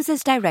surfaces. Use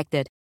as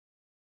directed.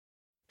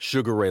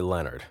 Sugar Ray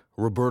Leonard,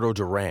 Roberto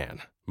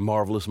Duran,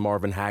 Marvelous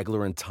Marvin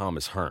Hagler, and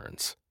Thomas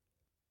Hearns.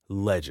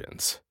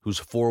 Legends, whose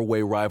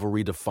four-way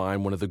rivalry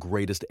defined one of the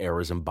greatest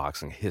eras in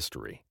boxing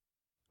history.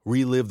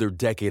 Relive their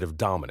decade of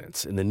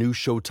dominance in the new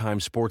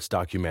Showtime sports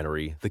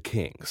documentary, The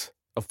Kings,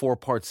 a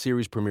 4-part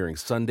series premiering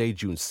Sunday,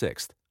 June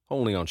 6th,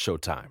 only on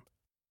Showtime.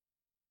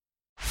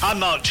 I'm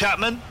Mark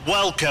Chapman.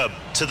 Welcome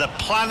to the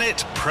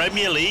Planet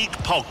Premier League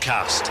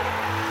podcast.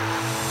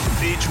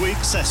 Each week,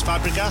 Cesc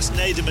Fabregas,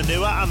 Nader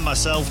Manua and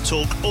myself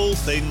talk all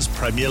things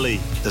Premier League.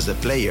 As a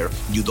player,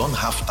 you don't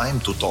have time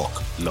to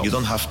talk. No. You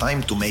don't have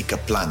time to make a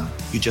plan.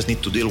 You just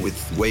need to deal with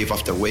wave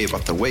after wave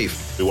after wave.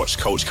 We watched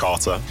Coach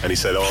Carter, and he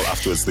said,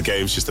 afterwards, the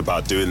game's just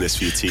about doing this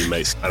for your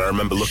teammates. And I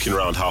remember looking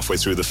around halfway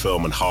through the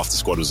film and half the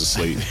squad was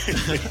asleep.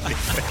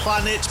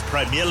 Planet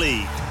Premier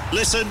League.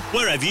 Listen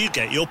wherever you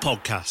get your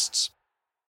podcasts.